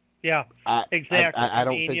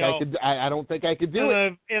don't think I could. I don't think I could do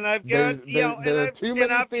it. And I've got there are too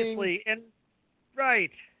many things. Right.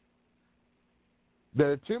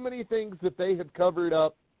 There are too many things that they have covered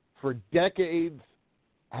up for decades,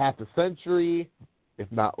 half a century,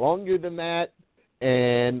 if not longer than that,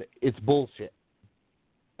 and it's bullshit.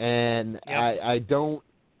 And I don't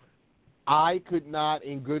I could not,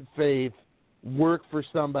 in good faith, work for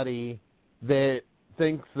somebody that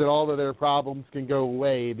thinks that all of their problems can go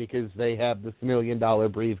away because they have this $1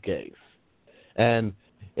 million briefcase. And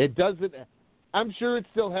it doesn't, I'm sure it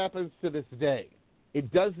still happens to this day.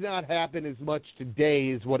 It does not happen as much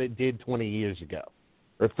today as what it did 20 years ago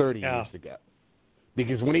or 30 years ago.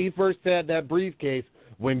 Because when he first had that briefcase,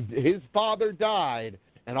 when his father died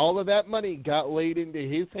and all of that money got laid into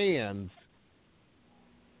his hands,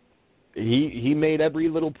 he made every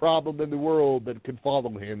little problem in the world that could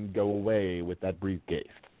follow him go away with that briefcase,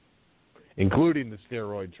 including the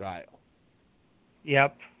steroid trial.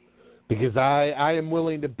 Yep. Because I am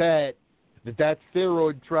willing to bet that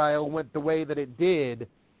steroid trial went the way that it did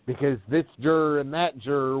because this juror and that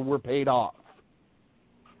juror were paid off.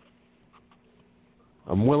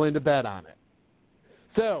 I'm willing to bet on it.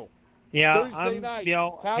 So, Thursday night,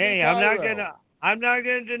 hey, I'm not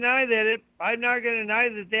gonna deny that I'm not gonna deny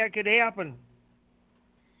that could happen.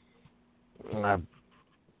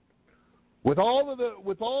 With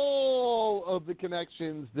all of the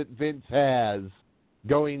connections that Vince has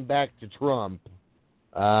going back to Trump,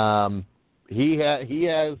 he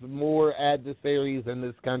has more adversaries in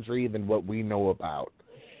this country than what we know about.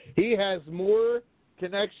 He has more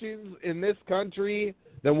connections in this country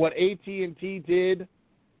than what AT&T did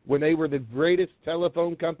when they were the greatest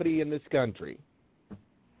telephone company in this country.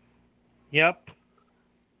 Yep.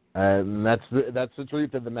 And that's the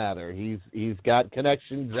truth of the matter. He's got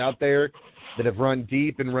connections out there that have run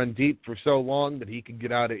deep for so long that he can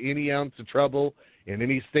get out of any ounce of trouble in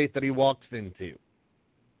any state that he walks into.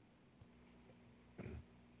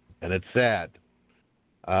 And it's sad.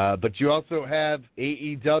 But you also have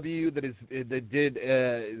AEW that did.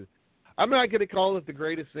 I'm not going to call it the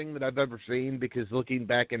greatest thing that I've ever seen because looking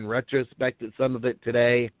back in retrospect at some of it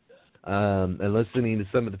today, and listening to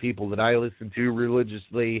some of the people that I listen to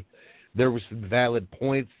religiously, there were some valid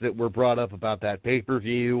points that were brought up about that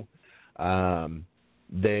pay-per-view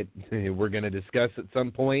that we're going to discuss at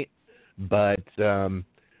some point. But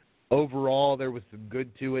overall, there was some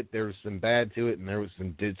good to it, there was some bad to it, and there was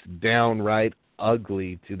some downright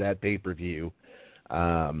ugly to that pay-per-view,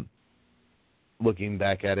 looking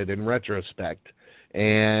back at it in retrospect.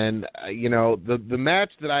 And, the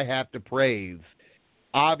match that I have to praise,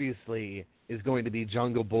 obviously, is going to be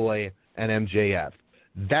Jungle Boy and MJF.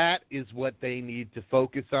 That is what they need to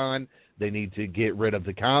focus on. They need to get rid of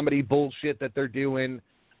the comedy bullshit that they're doing.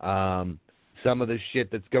 Some of the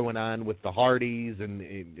shit that's going on with the Hardys and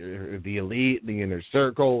the Elite, the Inner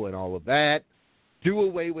Circle, and all of that. Do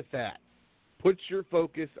away with that. Put your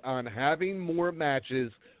focus on having more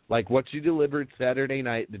matches like what you delivered Saturday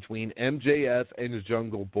night between MJF and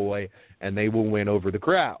Jungle Boy, and they will win over the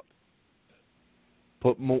crowd.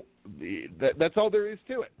 Put more. That's all there is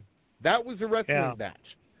to it. That was a wrestling match.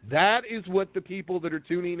 That is what the people that are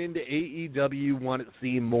tuning into AEW want to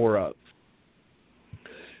see more of.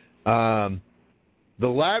 The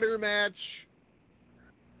ladder match,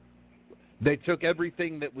 they took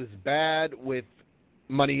everything that was bad with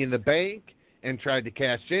Money in the Bank and tried to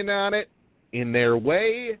cash in on it in their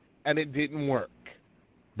way, and it didn't work.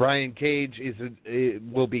 Brian Cage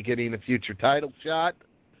will be getting a future title shot.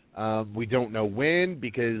 We don't know when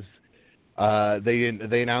because they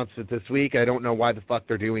announced it this week. I don't know why the fuck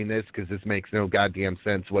they're doing this because this makes no goddamn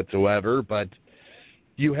sense whatsoever. But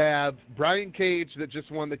you have Brian Cage that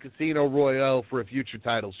just won the Casino Royale for a future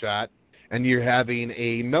title shot, and you're having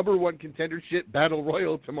a number one contendership battle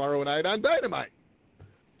royal tomorrow night on Dynamite.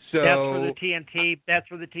 So that's for the TNT. That's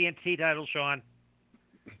for the TNT title, Sean.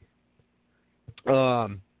 That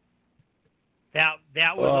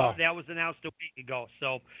was announced a week ago.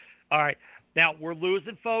 So, all right, now we're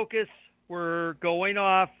losing focus. We're going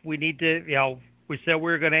off. We need to, we said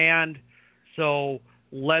we were going to end. So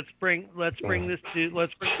let's bring this to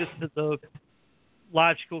the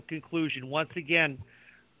logical conclusion. Once again,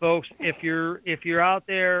 folks, if you're out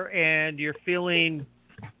there and you're feeling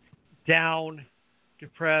down,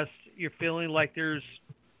 depressed, you're feeling like there's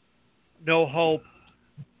no hope,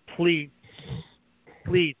 please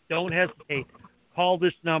don't hesitate. Call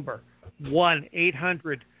this number,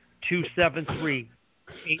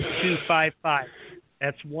 1-800-273-8255.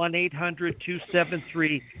 That's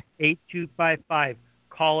 1-800-273-8255.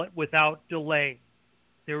 Call it without delay.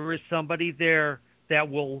 There is somebody there that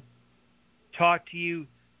will talk to you,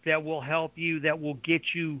 that will help you, that will get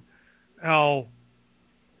you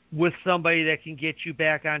with somebody that can get you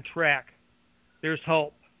back on track. There's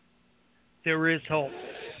hope. There is hope.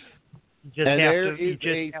 There is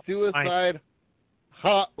a suicide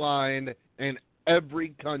hotline in every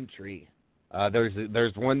country.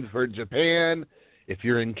 There's one for Japan. If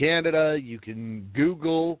you're in Canada, you can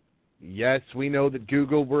Google Yes, we know that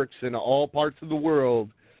Google works in all parts of the world.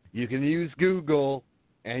 You can use Google,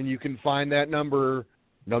 and you can find that number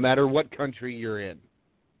no matter what country you're in.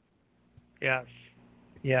 Yes.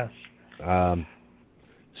 Yes.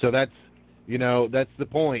 So that's the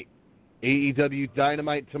point. AEW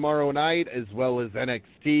Dynamite tomorrow night, as well as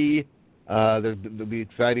NXT. There'll be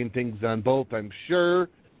exciting things on both, I'm sure.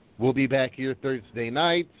 We'll be back here Thursday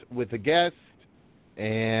night with a guest.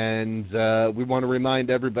 And we want to remind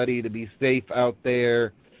everybody to be safe out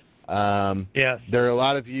there. Yes. There are a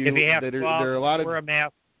lot of you if you have that to wear a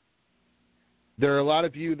mask. There are a lot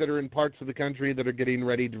of you that are in parts of the country that are getting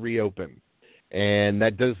ready to reopen. And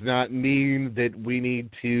that does not mean that we need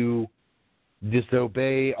to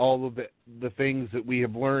disobey all of the things that we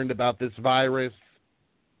have learned about this virus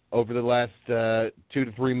over the last 2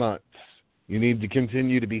 to 3 months. You need to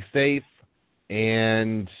continue to be safe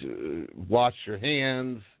and wash your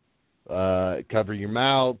hands, cover your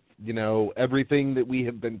mouth, everything that we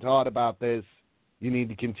have been taught about this, you need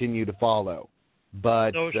to continue to follow.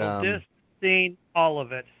 But social distancing, all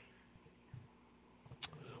of it.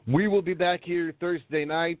 We will be back here Thursday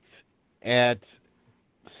night at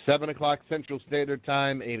 7 o'clock Central Standard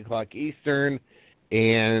Time, 8 o'clock Eastern,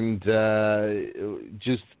 and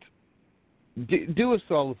just do us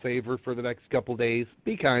all a favor for the next couple days.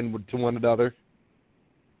 Be kind to one another.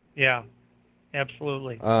 Yeah,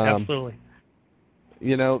 absolutely. Absolutely.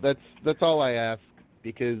 That's all I ask,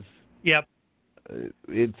 because yep,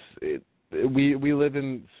 we live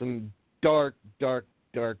in some dark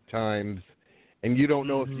times, and you don't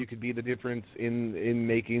know if you could be the difference in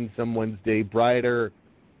making someone's day brighter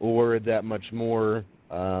or that much more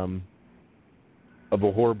of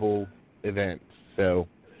a horrible event. So,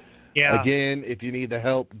 again, if you need the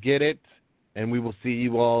help, get it, and we will see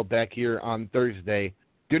you all back here on Thursday.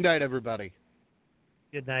 Good night, everybody.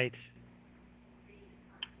 Good night.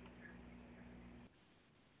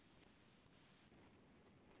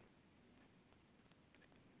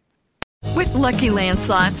 With Lucky Land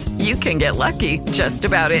Slots, you can get lucky just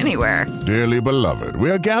about anywhere. Dearly beloved, we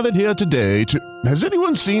are gathered here today to... Has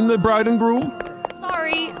anyone seen the bride and groom?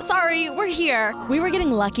 Sorry, we're here. We were getting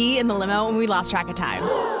lucky in the limo and we lost track of time.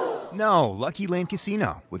 No, Lucky Land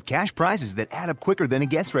Casino, with cash prizes that add up quicker than a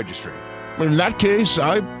guest registry. In that case,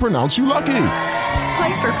 I pronounce you lucky.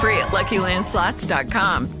 Play for free at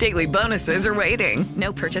LuckyLandSlots.com. Daily bonuses are waiting.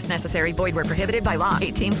 No purchase necessary. Void where prohibited by law.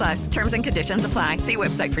 18+. Terms and conditions apply. See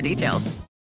website for details.